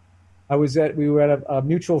 We were at a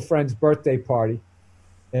mutual friend's birthday party,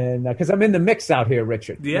 and because I'm in the mix out here,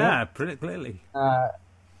 Richard. Yeah, pretty clearly.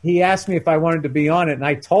 He asked me if I wanted to be on it, and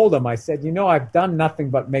I told him, I said, I've done nothing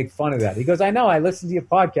but make fun of that. He goes, I know, I listen to your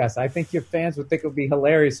podcast. I think your fans would think it would be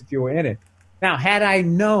hilarious if you were in it. Now, had I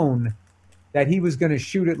known that he was going to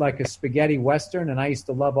shoot it like a spaghetti Western, and I used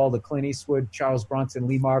to love all the Clint Eastwood, Charles Bronson,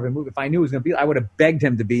 Lee Marvin movies, if I knew it was going to be, I would have begged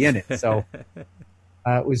him to be in it. So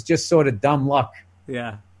it was just sort of dumb luck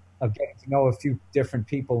of getting to know a few different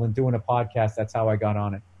people and doing a podcast. That's how I got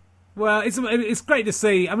on it. Well, it's great to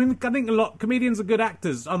see. I mean, I think comedians are good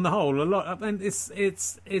actors on the whole. And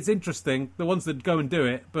it's interesting, the ones that go and do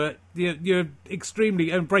it. But you're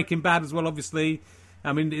extremely, and Breaking Bad as well, obviously.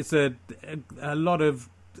 I mean, it's a lot of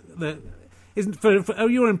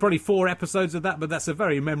you were in probably 4 episodes of that, but that's a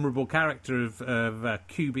very memorable character of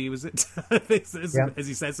QB, was it? As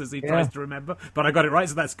he says, as he tries to remember. But I got it right,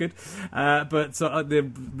 so that's good. But the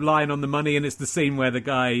line on the money, and it's the scene where the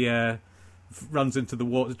guy runs into the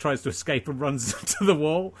wall, tries to escape and runs into the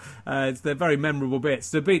wall. They're very memorable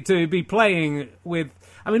bits. To be playing with,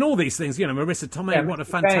 I mean, all these things, Marissa Tomei, what a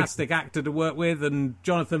fantastic actor to work with, and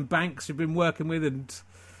Jonathan Banks you've been working with, and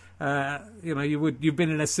you've been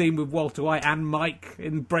in a scene with Walter White and Mike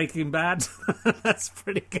in Breaking Bad. That's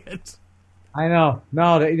pretty good. I know.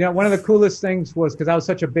 No, one of the coolest things was, because I was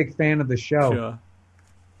such a big fan of the show. Sure.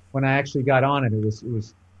 When I actually got on it,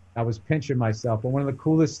 I was pinching myself. But one of the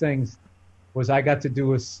coolest things was I got to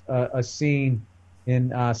do a scene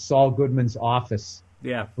in Saul Goodman's office.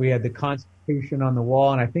 Yeah. We had the Constitution on the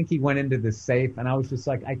wall, and I think he went into the safe, and I was just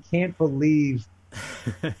like, I can't believe,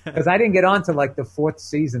 because I didn't get on to like the 4th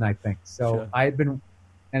season, I think. So sure. I had been,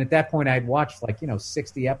 and at that point I had watched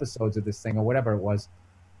 60 episodes of this thing or whatever it was,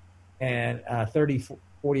 and 30,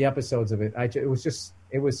 40 episodes of it. It was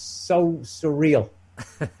so surreal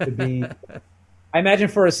to be. I imagine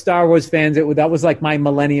for a Star Wars fan, that was like my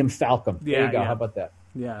Millennium Falcon. Yeah, there you go. Yeah. How about that?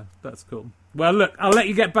 Yeah, that's cool. Well, look, I'll let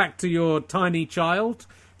you get back to your tiny child.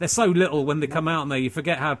 They're so little when they come out and you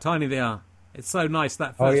forget how tiny they are. It's so nice,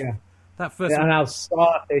 that first. Oh, yeah. That first. And how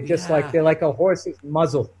soft. They're just they're like a horse's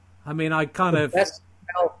muzzle. I mean, I best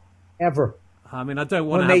smell ever. I mean, I don't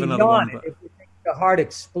want to have another yawn, one. But it makes the heart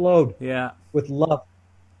explode. Yeah. With love.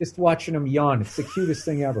 Just watching them yawn. It's the cutest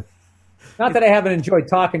thing ever. Not that I haven't enjoyed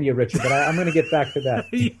talking to you, Richard, but I'm going to get back to that.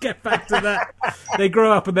 You get back to that. They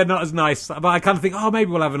grow up and they're not as nice. But I kind of think,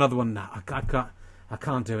 maybe we'll have another one now. I can't do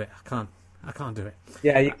it. I can't do it.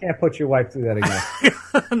 Yeah, you can't put your wife through that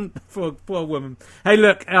again. Poor woman. Hey,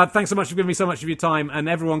 look, thanks so much for giving me so much of your time. And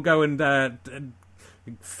everyone go and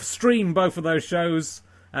stream both of those shows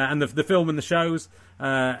and the film and the shows.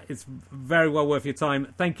 It's very well worth your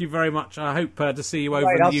time. Thank you very much. I hope to see you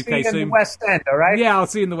over in the UK soon. I'll see you in the West End, all right? Yeah, I'll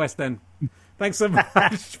see you in the West End. Thanks so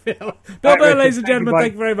much, Phil. Bill Burr, ladies and gentlemen,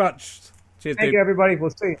 thank you very much. Cheers, Thank you, everybody.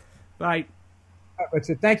 We'll see you. Bye.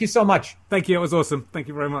 Richard, thank you so much. Thank you. It was awesome. Thank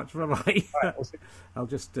you very much. Bye-bye. All right, we'll see you. I'll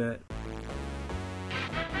just...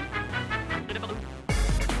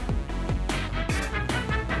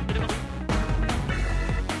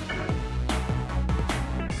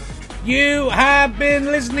 You have been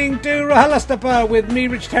listening to RHLSTP with me,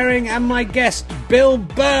 Rich Herring, and my guest, Bill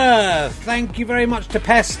Burr. Thank you very much to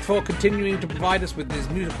Pest for continuing to provide us with these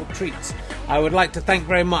musical treats. I would like to thank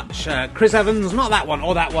very much Chris Evans, not that one,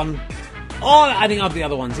 or that one, or any of the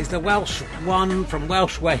other ones. He's the Welsh one from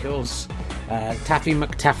Welsh Wales. Taffy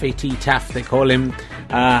McTaffy, T-Taff, they call him.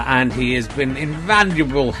 And he has been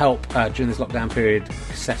invaluable help during this lockdown period,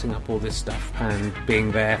 setting up all this stuff and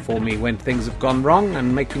being there for me when things have gone wrong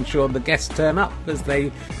and making sure the guests turn up, as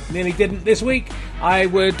they nearly didn't this week.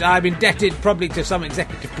 I'm indebted probably to some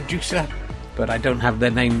executive producer, but I don't have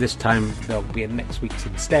their name this time. They'll be in next week's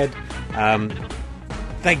instead.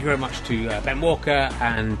 Thank you very much to Ben Walker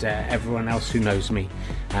and everyone else who knows me.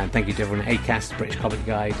 And thank you to everyone at Acast, British Comedy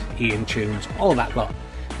Guide, Ian Tunes, all that lot.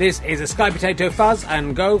 This is a Sky Potato Fuzz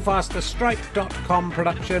and GoFasterStripe.com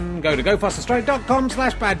production. Go to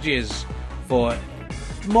GoFasterStripe.com/badges for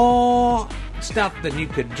more stuff than you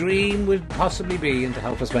could dream would possibly be, and to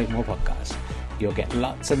help us make more podcasts. You'll get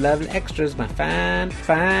lots of lovely extras, my fan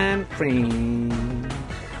friends.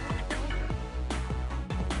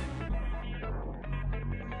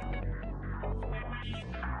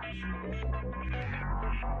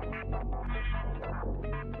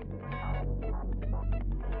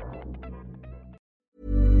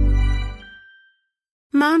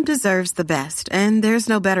 Mom deserves the best, and there's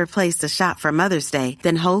no better place to shop for Mother's Day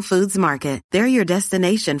than Whole Foods Market. They're your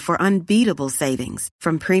destination for unbeatable savings,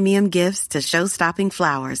 from premium gifts to show-stopping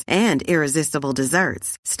flowers and irresistible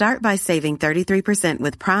desserts. Start by saving 33%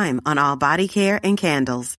 with Prime on all body care and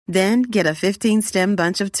candles. Then get a 15-stem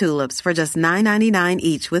bunch of tulips for just $9.99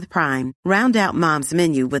 each with Prime. Round out Mom's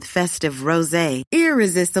menu with festive rosé,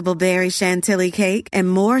 irresistible berry chantilly cake, and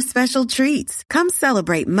more special treats. Come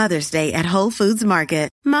celebrate Mother's Day at Whole Foods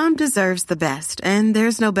Market. Mom deserves the best, and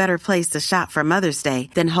there's no better place to shop for Mother's Day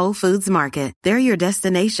than Whole Foods Market. They're your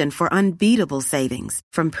destination for unbeatable savings,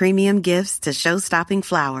 from premium gifts to show-stopping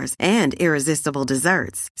flowers and irresistible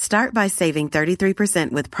desserts. Start by saving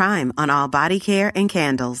 33% with Prime on all body care and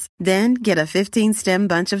candles. Then get a 15-stem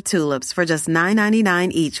bunch of tulips for just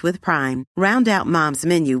 $9.99 each with Prime. Round out Mom's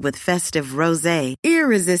menu with festive rosé,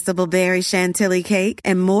 irresistible berry chantilly cake,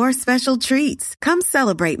 and more special treats. Come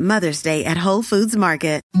celebrate Mother's Day at Whole Foods Market.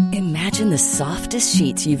 Imagine the softest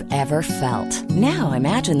sheets you've ever felt. Now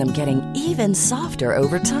imagine them getting even softer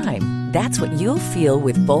over time. That's what you'll feel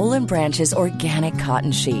with Boll & Branch's organic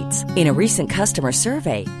cotton sheets. In a recent customer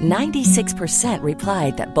survey, 96%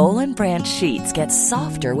 replied that Boll & Branch sheets get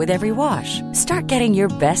softer with every wash. Start getting your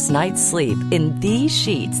best night's sleep in these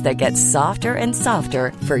sheets that get softer and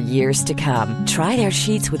softer for years to come. Try their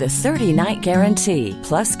sheets with a 30-night guarantee.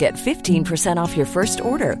 Plus, get 15% off your first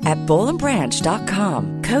order at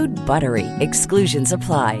bollandbranch.com. Code BUTTERY. Exclusions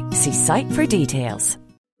apply. See site for details.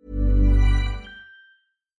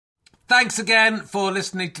 Thanks again for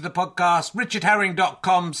listening to the podcast.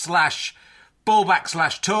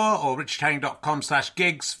 richardherring.com/ballback/tour or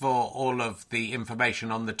richardherring.com/gigs for all of the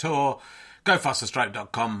information on the tour.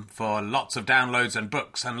 GoFasterStroke.com for lots of downloads and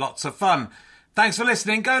books and lots of fun. Thanks for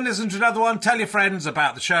listening. Go and listen to another one. Tell your friends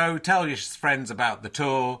about the show. Tell your friends about the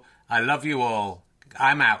tour. I love you all.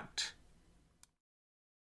 I'm out.